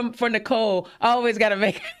for Nicole. I always gotta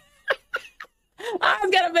make I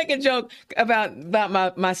always gotta make a joke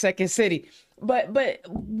about my second city. But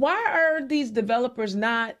why are these developers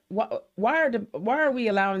not? Why are we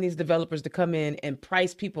allowing these developers to come in and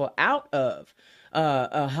price people out of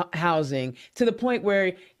housing to the point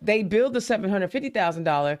where they build the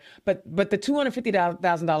 $750,000, but the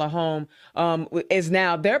 $250,000 home is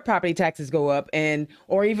now their property taxes go up,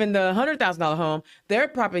 or even the $100,000 home, their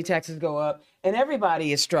property taxes go up, and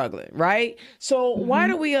everybody is struggling, right? So why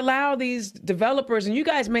do we allow these developers, and you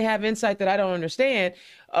guys may have insight that I don't understand,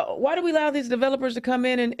 why do we allow these developers to come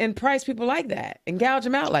in and price people like that and gouge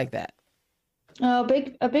them out like that? A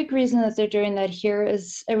big reason that they're doing that here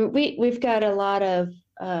is we've got a lot of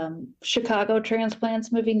Chicago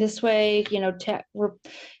transplants moving this way.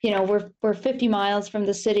 We're 50 miles from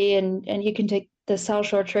the city, and you can take the South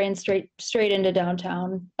Shore train straight into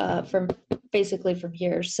downtown from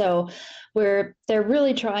here. So they're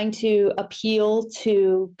really trying to appeal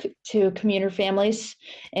to commuter families,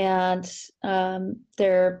 and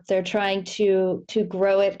they're trying to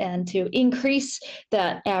grow it and to increase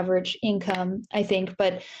that average income, I think.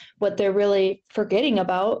 But what they're really forgetting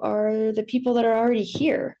about are the people that are already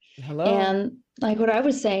here. Hello. And like what I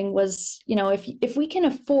was saying was, if we can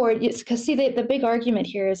afford, it's because the big argument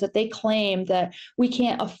here is that they claim that we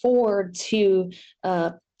can't afford to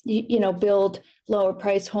build lower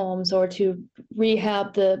price homes or to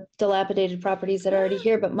rehab the dilapidated properties that are already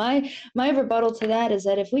here. But my rebuttal to that is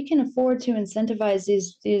that if we can afford to incentivize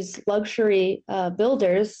these luxury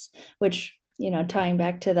builders, which, tying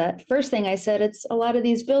back to that first thing I said, it's a lot of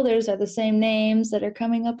these builders are the same names that are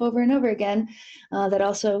coming up over and over again, that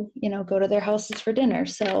also, go to their houses for dinner.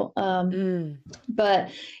 So, but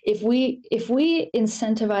if we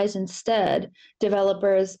incentivize instead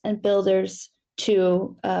developers and builders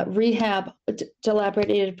to rehab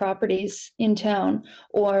dilapidated properties in town,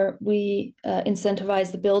 or we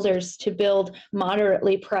incentivize the builders to build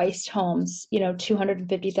moderately priced homes,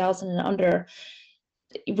 $250,000 and under.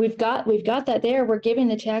 We've got that there. We're giving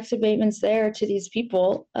the tax abatements there to these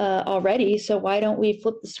people already. So why don't we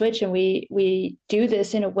flip the switch and we do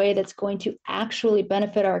this in a way that's going to actually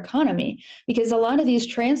benefit our economy? Because a lot of these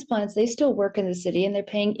transplants, they still work in the city and they're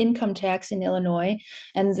paying income tax in Illinois.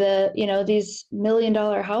 And these $1 million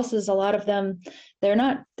houses, a lot of them, they're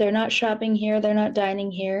not shopping here, they're not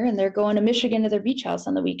dining here, and they're going to Michigan to their beach house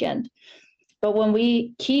on the weekend. But when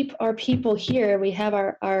we keep our people here, we have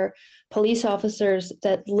our police officers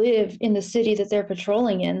that live in the city that they're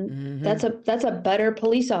patrolling in. That's a better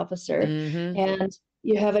police officer. And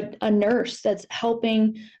you have a nurse that's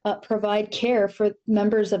helping provide care for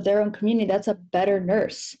members of their own community. That's a better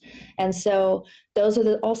nurse. And so those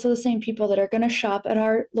are also the same people that are going to shop at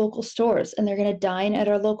our local stores, and they're going to dine at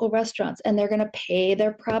our local restaurants, and they're going to pay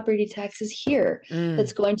their property taxes here.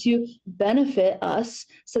 That's going to benefit us.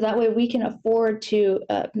 So that way we can afford to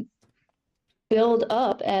build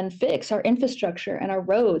up and fix our infrastructure and our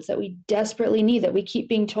roads that we desperately need, that we keep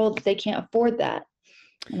being told that they can't afford that.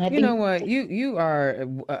 And I think, know what? You are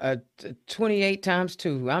 28 times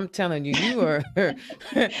 2. I'm telling you, you are. At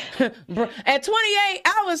 28,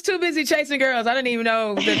 I was too busy chasing girls. I didn't even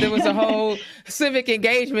know that there was a whole civic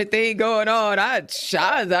engagement thing going on. I was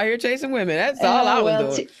out here chasing women. That's all I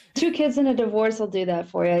was doing. Two kids and a divorce will do that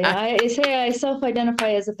for you. I say I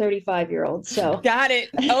self-identify as a 35-year-old. So got it.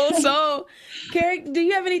 So, Kerry, do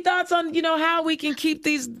you have any thoughts on how we can keep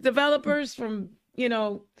these developers from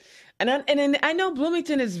And I know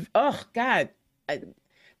Bloomington is, oh God,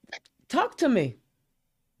 talk to me.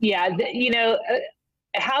 Yeah,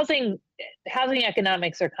 housing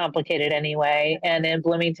economics are complicated anyway, and in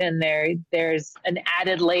Bloomington there's an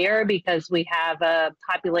added layer because we have a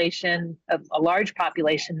large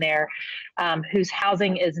population there whose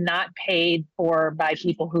housing is not paid for by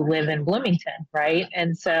people who live in Bloomington, right?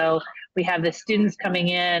 And so we have the students coming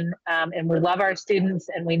in, and we love our students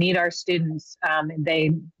and we need our students. And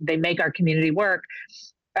they make our community work,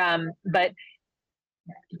 but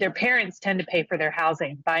their parents tend to pay for their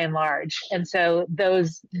housing by and large, and so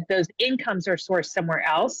those incomes are sourced somewhere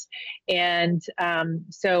else, and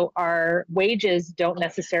so our wages don't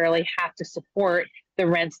necessarily have to support the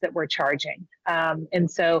rents that we're charging, and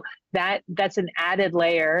so that's an added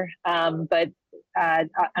layer. But I'm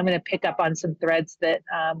going to pick up on some threads that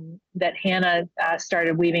Hanna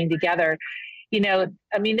started weaving together. A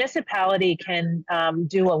municipality can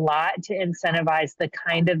do a lot to incentivize the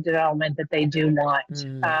kind of development that they do want.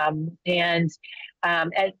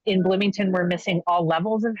 In Bloomington, we're missing all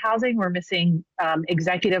levels of housing. We're missing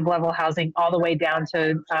executive level housing all the way down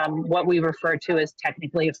to what we refer to as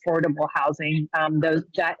technically affordable housing.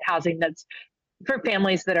 That housing that's for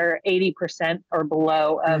families that are 80% or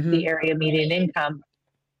below of the area median income.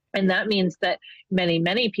 And that means that many,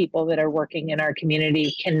 many people that are working in our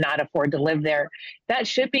community cannot afford to live there. That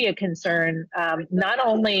should be a concern, not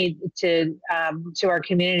only to our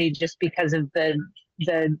community, just because of the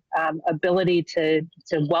ability to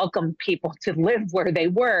welcome people to live where they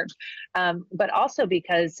work, but also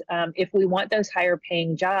because if we want those higher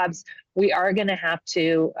paying jobs, we are going to have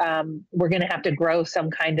to grow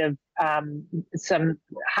some kind of some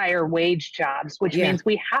higher wage jobs, which means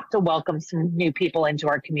we have to welcome some new people into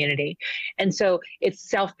our community. And so it's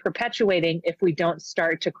self-perpetuating if we don't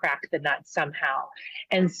start to crack the nut somehow.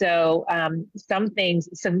 And so some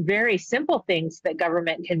very simple things that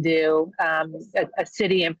government can do, a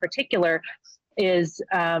city in particular, is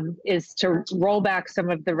to roll back some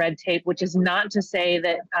of the red tape, which is not to say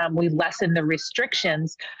that we lessen the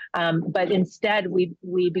restrictions, but instead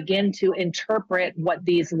we begin to interpret what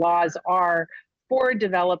these laws are for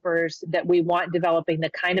developers that we want developing the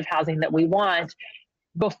kind of housing that we want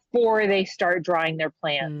before they start drawing their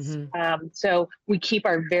plans. So we keep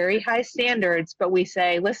our very high standards, but we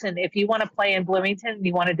say, listen, if you want to play in Bloomington and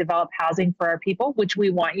you want to develop housing for our people, which we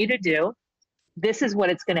want you to do, this is what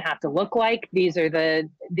it's going to have to look like. These are the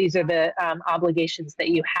obligations that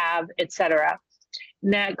you have, et cetera.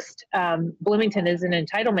 Next, Bloomington is an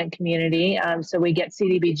entitlement community, so we get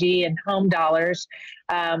CDBG and home dollars.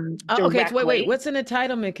 Okay, wait. What's an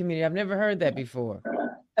entitlement community? I've never heard that before.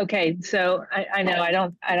 Okay, so I know I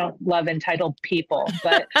don't love entitled people,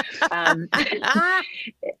 but an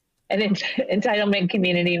entitlement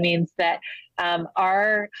community means that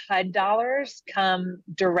our HUD dollars come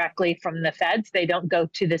directly from the feds. They don't go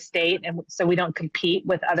to the state, and so we don't compete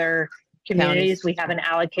with other communities. We have an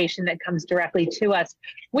allocation that comes directly to us.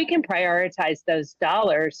 We can prioritize those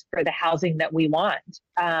dollars for the housing that we want,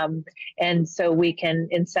 and so we can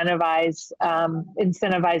incentivize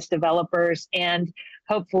developers and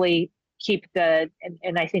hopefully keep and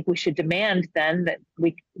I think we should demand then that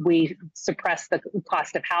we suppress the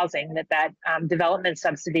cost of housing, that development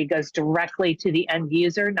subsidy goes directly to the end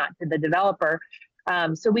user, not to the developer.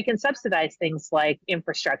 So we can subsidize things like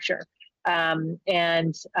infrastructure.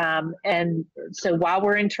 And so while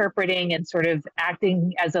we're interpreting and sort of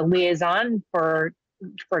acting as a liaison for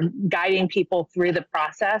guiding people through the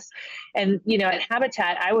process. And, at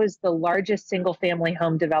Habitat, I was the largest single family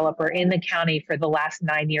home developer in the county for the last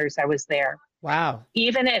 9 years I was there. Wow.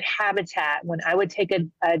 Even at Habitat, when I would take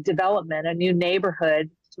a development, a new neighborhood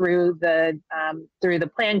through the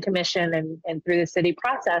plan commission and through the city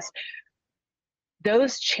process,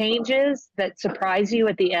 those changes that surprise you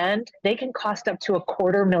at the end, they can cost up to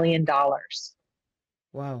 $250,000.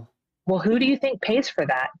 Wow. Well, who do you think pays for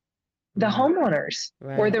that? The homeowners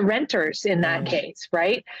or the renters in that case,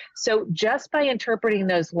 right? So just by interpreting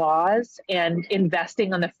those laws and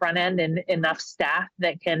investing on the front end in enough staff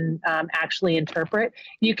that can actually interpret,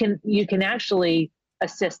 you can actually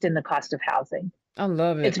assist in the cost of housing. I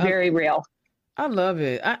love it. It's very real. I love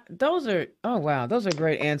it. Those are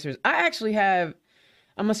great answers. I actually have,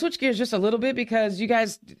 I'm gonna switch gears just a little bit because you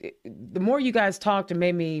guys, the more you guys talked, it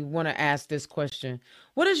made me want to ask this question.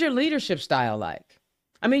 What is your leadership style like?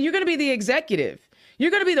 I mean, you're going to be the executive.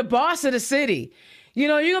 You're going to be the boss of the city. You're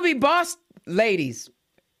going to be boss ladies.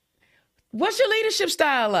 What's your leadership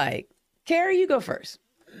style like? Kerry, you go first.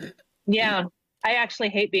 Yeah, I actually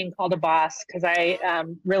hate being called a boss because I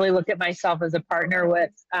really look at myself as a partner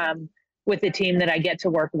with the team that I get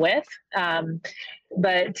to work with.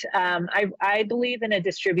 But I believe in a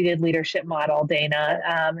distributed leadership model, Dana.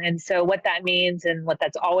 And so what that means and what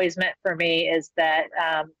that's always meant for me is that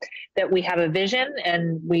we have a vision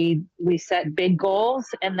and we set big goals.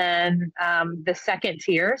 And then the second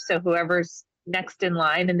tier, so whoever's next in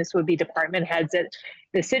line, and this would be department heads at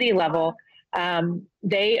the city level,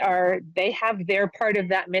 they have their part of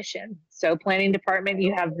that mission. So planning department,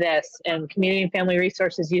 you have this, and community and family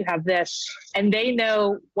resources, you have this, and they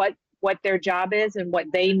know what their job is and what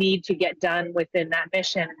they need to get done within that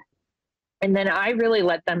mission. And then I really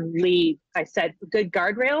let them lead. I set good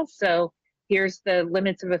guardrails. So here's the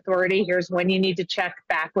limits of authority. Here's when you need to check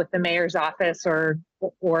back with the mayor's office or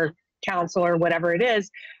council or whatever it is.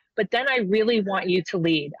 But then I really want you to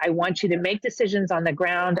lead. I want you to make decisions on the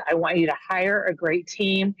ground. I want you to hire a great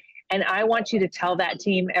team. And I want you to tell that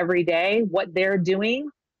team every day what they're doing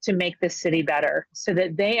to make this city better so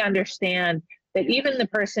that they understand that even the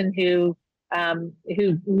person who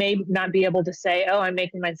may not be able to say, oh, I'm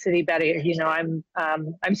making my city better,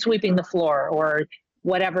 I'm sweeping the floor or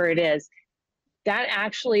whatever it is, that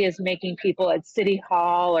actually is making people at City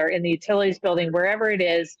Hall or in the utilities building, wherever it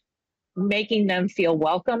is, making them feel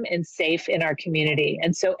welcome and safe in our community.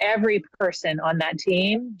 And so every person on that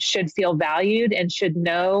team should feel valued and should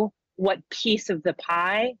know what piece of the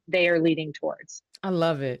pie they are leading towards. I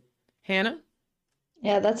love it. Hanna?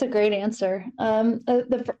 Yeah, that's a great answer.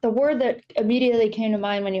 The word that immediately came to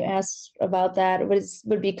mind when you asked about that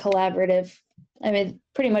would be collaborative. I mean,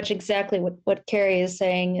 pretty much exactly what Kerry is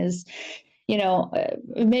saying is,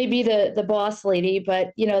 maybe the boss lady,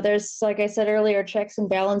 but there's, like I said earlier, checks and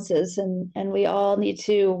balances, and we all need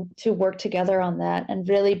to work together on that, and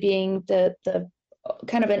really being the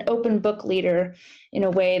kind of an open book leader in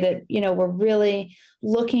a way that we're really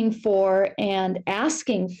looking for and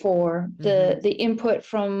asking for the input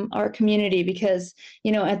from our community, because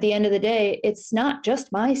at the end of the day, it's not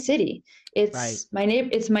just my city, it's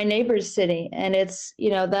it's my neighbor's city, and it's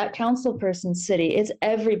that council person's city. It's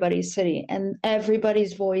everybody's city, and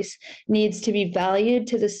everybody's voice needs to be valued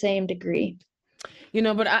to the same degree.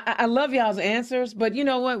 But I love y'all's answers, but you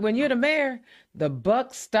know what, when you're the mayor, the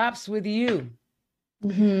buck stops with you.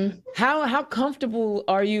 How comfortable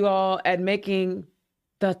are you all at making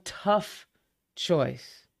the tough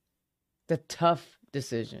choice, the tough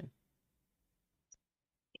decision?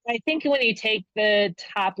 I think when you take the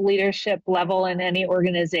top leadership level in any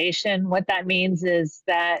organization, what that means is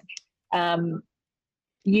that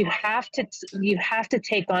you have to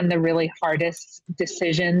take on the really hardest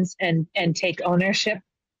decisions and take ownership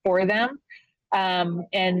for them.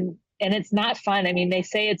 And it's not fun. I mean, they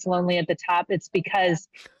say it's lonely at the top. It's because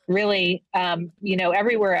really,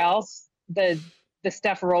 everywhere else, the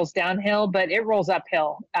stuff rolls downhill, but it rolls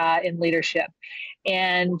uphill in leadership.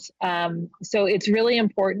 And so it's really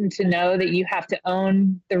important to know that you have to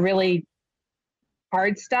own the really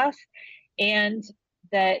hard stuff, and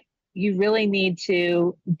that you really need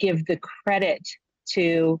to give the credit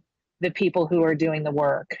to the people who are doing the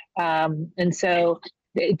work. And so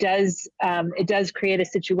it does create a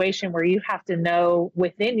situation where you have to know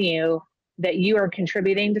within you that you are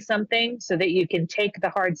contributing to something, so that you can take the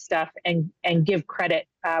hard stuff and give credit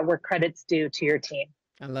where credit's due to your team.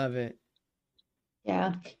 I love it.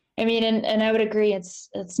 Yeah. I mean, and I would agree,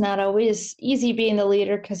 it's not always easy being the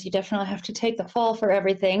leader, because you definitely have to take the fall for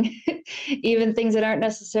everything. Even things that aren't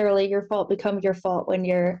necessarily your fault become your fault when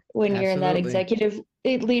you're in that executive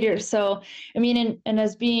leader. So, I mean, and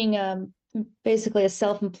as being basically a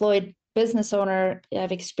self-employed business owner,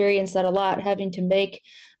 I've experienced that a lot, having to make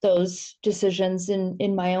those decisions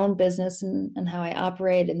in my own business and how I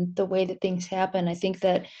operate and the way that things happen. I think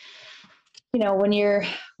that when you're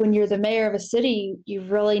the mayor of a city, you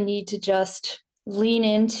really need to just lean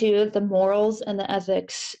into the morals and the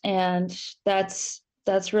ethics, and that's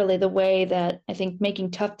really the way that I think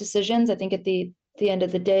making tough decisions. I think at the end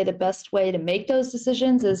of the day, the best way to make those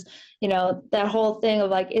decisions is that whole thing of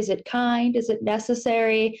like, is it kind, is it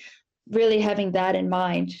necessary, really having that in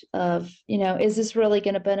mind of is this really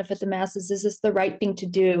going to benefit the masses, is this the right thing to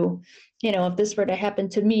do, if this were to happen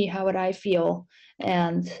to me, how would I feel?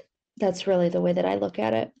 And that's really the way that I look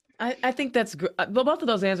at it. I think that's great. Well, both of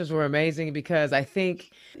those answers were amazing, because I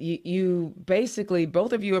think you basically,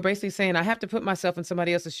 both of you are basically saying, I have to put myself in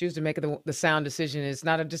somebody else's shoes to make the sound decision. It's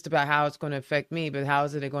not just about how it's going to affect me, but how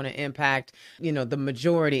is it going to impact, the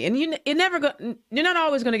majority. And you're not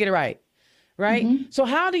always going to get it right. Right. Mm-hmm. So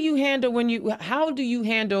how do you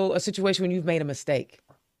handle a situation when you've made a mistake?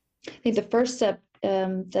 I think the first step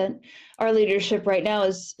that our leadership right now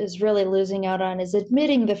is really losing out on is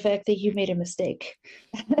admitting the fact that you made a mistake.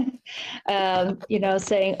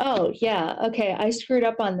 Saying, oh yeah, okay, I screwed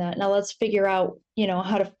up on that. Now let's figure out,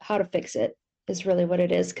 how to fix it, is really what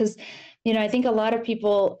it is. Because, I think a lot of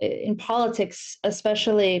people in politics,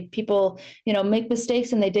 especially people, make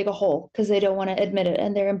mistakes and they dig a hole because they don't want to admit it,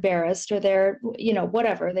 and they're embarrassed, or they're,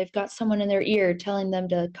 whatever. They've got someone in their ear telling them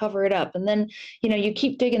to cover it up. And then, you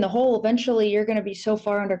keep digging the hole. Eventually, you're going to be so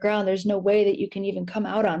far underground, there's no way that you can even come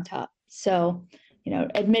out on top. So,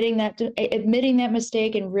 admitting that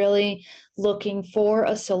mistake and really looking for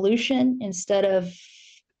a solution instead of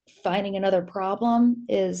finding another problem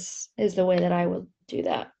is the way that I will do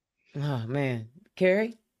that. Oh man,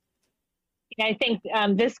 Kerry? I think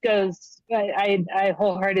this goes, I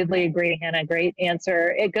wholeheartedly agree, Hannah, great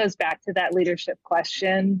answer. It goes back to that leadership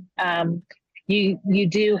question. You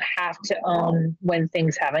do have to own when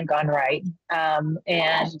things haven't gone right.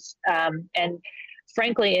 And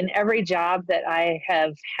frankly, in every job that I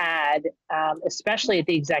have had, especially at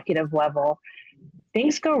the executive level,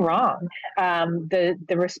 things go wrong.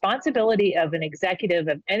 The responsibility of an executive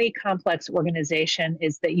of any complex organization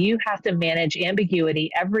is that you have to manage ambiguity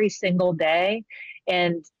every single day.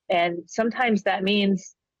 And sometimes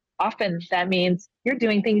often that means you're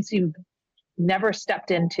doing things you never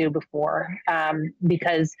stepped into before,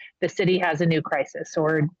 because the city has a new crisis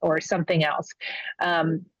or something else.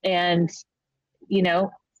 And, you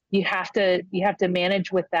know, you have to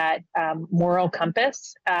manage with that moral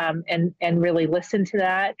compass, and really listen to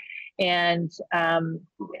that. And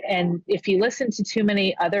if you listen to too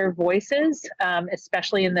many other voices,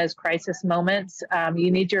 especially in those crisis moments,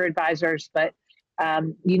 you need your advisors, but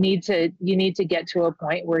you need to get to a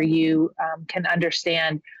point where you can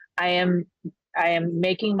understand, I am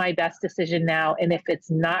making my best decision now, and if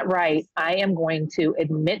it's not right, I am going to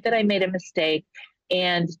admit that I made a mistake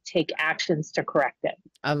and take actions to correct it.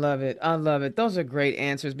 I love it. I love it. Those are great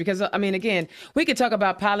answers because, I mean, again, we could talk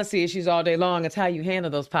about policy issues all day long. It's how you handle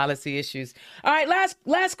those policy issues. All right,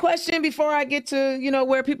 last question before I get to, you know,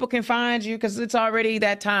 where people can find you, because it's already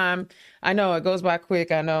that time. I know it goes by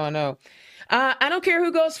quick. I know. I don't care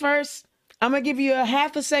who goes first. I'm going to give you a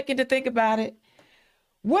half a second to think about it.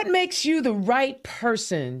 What makes you the right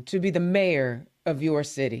person to be the mayor of your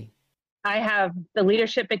city? I have the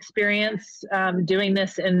leadership experience doing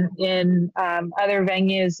this in other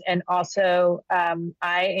venues, and also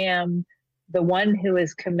I am the one who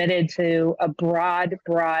is committed to a broad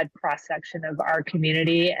cross section of our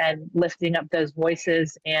community and lifting up those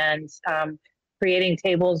voices and creating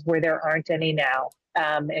tables where there aren't any now,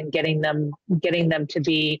 and getting them to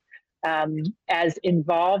be as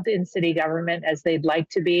involved in city government as they'd like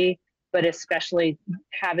to be, but especially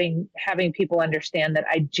having people understand that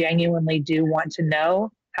I genuinely do want to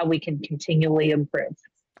know how we can continually improve.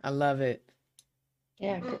 I love it.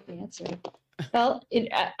 Yeah, good answer. Well,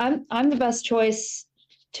 I'm the best choice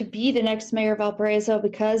to be the next mayor of Valparaiso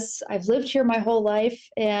because I've lived here my whole life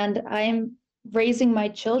and I'm raising my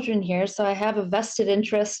children here, so I have a vested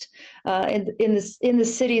interest in the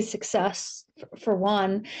city's success, for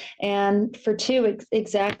one, and for two,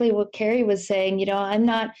 exactly what Kerry was saying. You know, I'm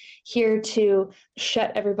not here to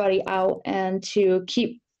shut everybody out and to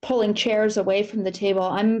keep pulling chairs away from the table.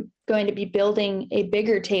 I'm going to be building a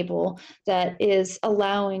bigger table that is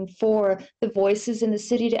allowing for the voices in the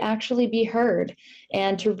city to actually be heard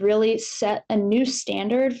and to really set a new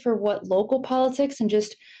standard for what local politics and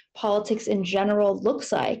just politics in general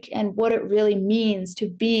looks like and what it really means to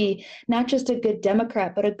be not just a good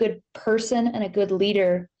Democrat, but a good person and a good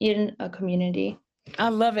leader in a community. I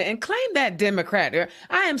love it. And claim that Democrat.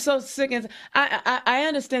 I am so sick. And I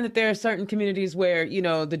understand that there are certain communities where, you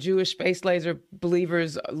know, the Jewish space laser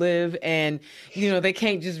believers live and, you know, they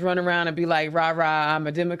can't just run around and be like, rah, rah, I'm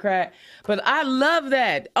a Democrat. But I love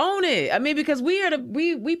that. Own it. I mean, because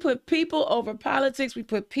we put people over politics. We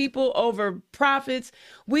put people over profits.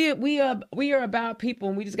 We are about people,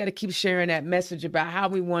 and we just got to keep sharing that message about how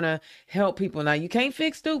we want to help people. Now, you can't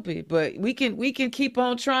fix stupid, but we can keep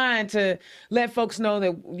on trying to let folks know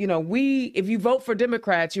that, you know, if you vote for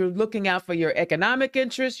Democrats, you're looking out for your economic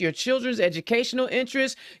interests, your children's educational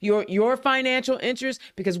interests, your financial interests,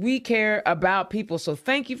 because we care about people. So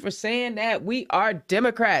thank you for saying that. We are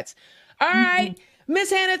Democrats. All right,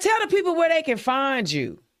 Miss Hanna, tell the people where they can find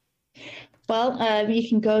you. Well, you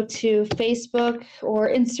can go to Facebook or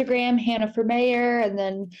Instagram, Hanna for Mayor, and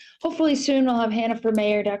then hopefully soon we'll have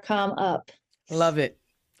hannaformayor.com up. Love it.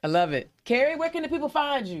 I love it. Kerry, where can the people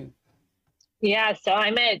find you? Yeah, so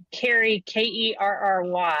I'm at Kerry, Kerry, at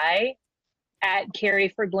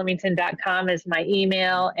kerryforbloomington.com is my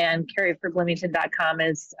email, and kerryforbloomington.com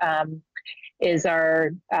is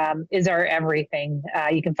our everything.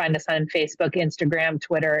 You can find us on Facebook, Instagram,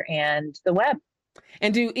 Twitter, and the web.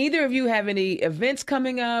 And do either of you have any events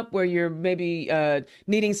coming up where you're maybe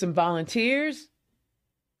needing some volunteers,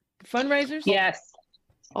 fundraisers? Yes.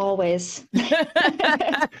 Always.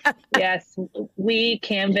 Yes, we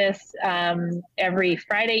canvass every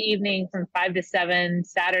Friday evening from 5 to 7,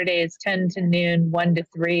 Saturdays 10 to noon, 1 to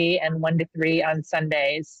 3, and 1 to 3 on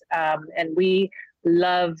Sundays. And we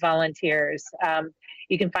love volunteers.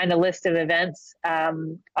 You can find a list of events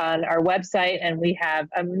on our website, and we have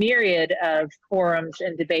a myriad of forums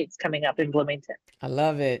and debates coming up in Bloomington. I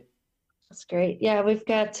love it. That's great. Yeah, we've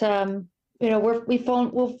got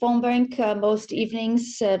we'll phone bank most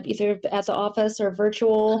evenings, either at the office or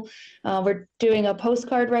virtual. We're doing a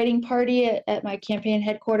postcard writing party at my campaign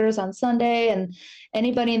headquarters on Sunday, and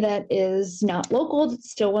anybody that is not local that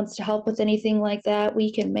still wants to help with anything like that,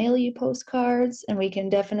 we can mail you postcards, and you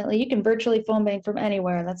can virtually phone bank from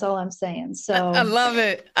anywhere. That's all I'm saying. So I love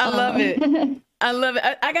it. I love it. I love it.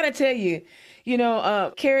 I got to tell you, you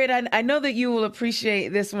know, Kerry, I know that you will appreciate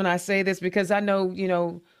this when I say this, because I know, you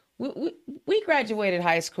know, we graduated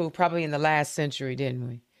high school probably in the last century, didn't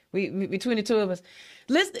we? We between the two of us.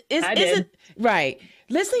 Right.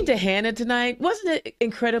 Listening to Hanna tonight, wasn't it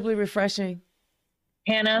incredibly refreshing?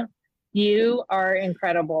 Hanna, You are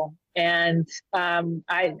incredible. And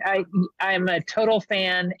I am a total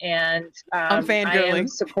fan, and I'm I am fangirling.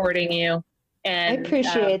 supporting you. I And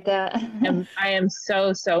appreciate that. I am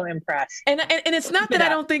so, so impressed. And it's not Keep that it I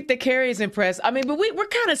up. don't think that Kerry is impressed. I mean, but we're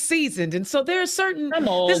kind of seasoned, and so there's certain I'm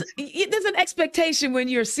old. there's an expectation when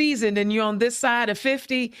you're seasoned and you're on this side of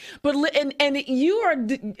 50. But and you are,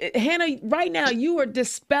 Hannah, right now you are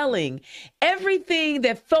dispelling everything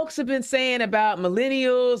that folks have been saying about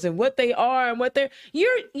millennials and what they are and what they're.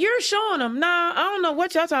 You're showing them. Nah, I don't know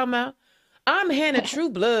what y'all talking about. I'm Hanna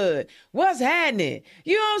Trueblood. What's happening?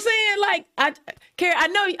 You know what I'm saying? Like, Kerry,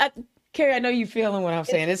 Kerry, I know you feeling what I'm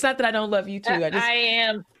saying. It's not that I don't love you too.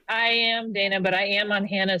 I am Dana, but I am on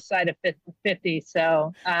Hannah's side of 50.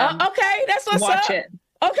 So okay, that's what's watch up. it.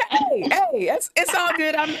 Okay, hey, it's all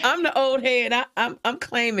good. I'm the old head. I'm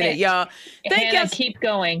claiming it, y'all. Thank Hannah, you. keep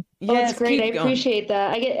going. Well, Yes, that's great. I keep going. appreciate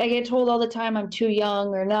that. I get told all the time I'm too young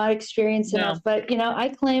or not experienced No. enough, but I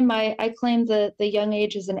claim the young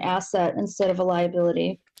age as an asset instead of a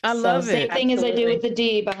liability. I love Same it. thing as I do Absolutely. with the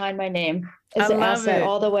D behind my name. I It's an love asset it.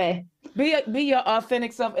 all the way. Be your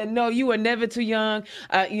authentic self, and no, you are never too young.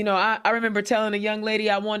 I remember telling a young lady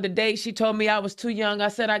I wanted to date. She told me I was too young. I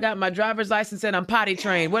said I got my driver's license and I'm potty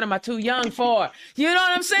trained. What am I too young for? You know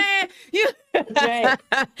what I'm saying? That's right.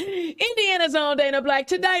 Indiana's own Dana Black.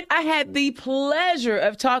 Tonight, I had the pleasure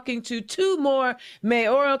of talking to two more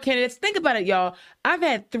mayoral candidates. Think about it, y'all. I've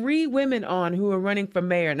had 3 women on who are running for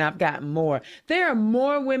mayor, and I've got more. There are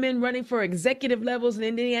more women running for executive levels in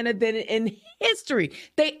Indiana than in history.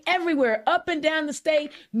 They everywhere, up and down the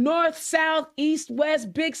state, north, south, east,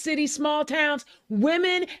 west, big cities, small towns.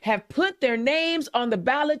 Women have put their names on the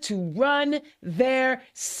ballot to run their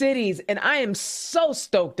cities, and I am so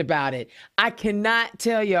stoked about it. I cannot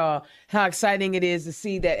tell y'all how exciting it is to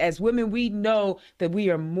see that as women, we know that we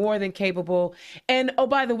are more than capable. And oh,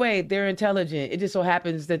 by the way, they're intelligent. It just so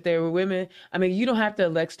happens that they were women. I mean, you don't have to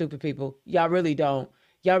elect stupid people. Y'all really don't.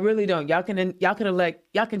 Y'all really don't. Y'all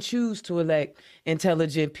can choose to elect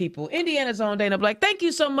intelligent people. Indiana's own Dana Black. Thank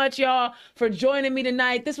you so much, y'all, for joining me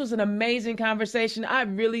tonight. This was an amazing conversation. I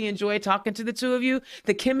really enjoyed talking to the two of you.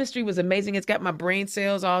 The chemistry was amazing. It's got my brain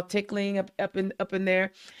cells all tickling up in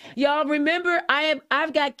there. Y'all remember,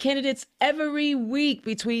 I've got candidates every week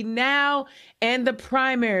between now and the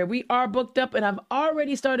primary. We are booked up, and I've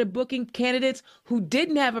already started booking candidates who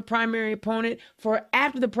didn't have a primary opponent for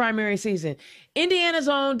after the primary season. Indiana's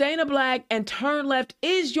own Dana Black and Turn Left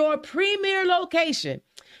is your premier location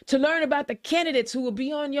to learn about the candidates who will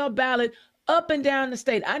be on your ballot up and down the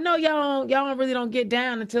state. I know y'all really don't get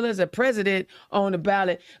down until there's a president on the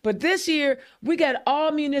ballot, but this year we got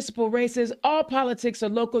all municipal races, all politics are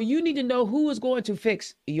local. You need to know who is going to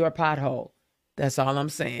fix your pothole. That's all I'm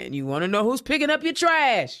saying. You want to know who's picking up your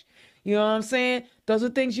trash. You know what I'm saying? Those are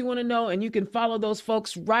things you want to know, and you can follow those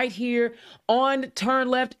folks right here on Turn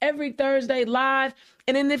Left every Thursday live.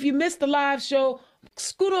 And then if you missed the live show,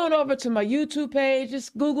 scoot on over to my YouTube page.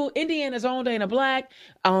 Just Google Indiana's own Dana Black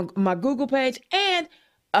on my Google page. And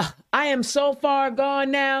I am so far gone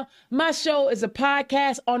now. My show is a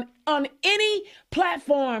podcast on any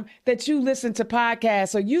platform that you listen to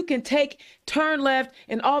podcasts. So you can take Turn Left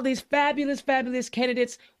and all these fabulous, fabulous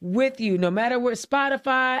candidates with you. No matter where,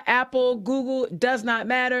 Spotify, Apple, Google, does not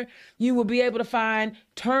matter. You will be able to find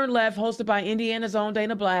Turn Left, hosted by Indiana's own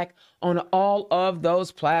Dana Black, on all of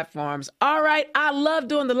those platforms. All right. I love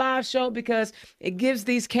doing the live show because it gives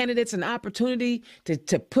these candidates an opportunity to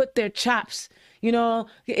put their chops. You know,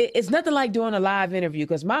 it's nothing like doing a live interview,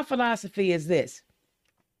 because my philosophy is this.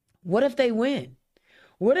 What if they win?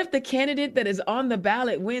 What if the candidate that is on the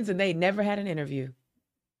ballot wins and they never had an interview?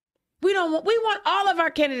 We want all of our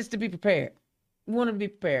candidates to be prepared. We want them to be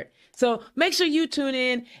prepared. So make sure you tune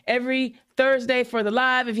in every Thursday for the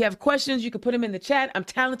live. If you have questions, you can put them in the chat. I'm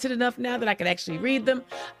talented enough now that I can actually read them.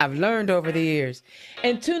 I've learned over the years.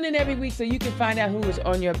 And tune in every week so you can find out who is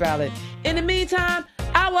on your ballot. In the meantime,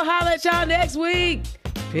 I will holler at y'all next week.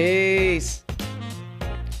 Peace.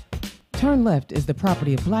 Turn Left is the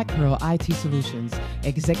property of Black Pearl IT Solutions.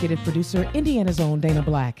 Executive producer, Indiana's own Dana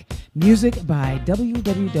Black. Music by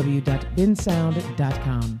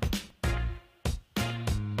www.bensound.com.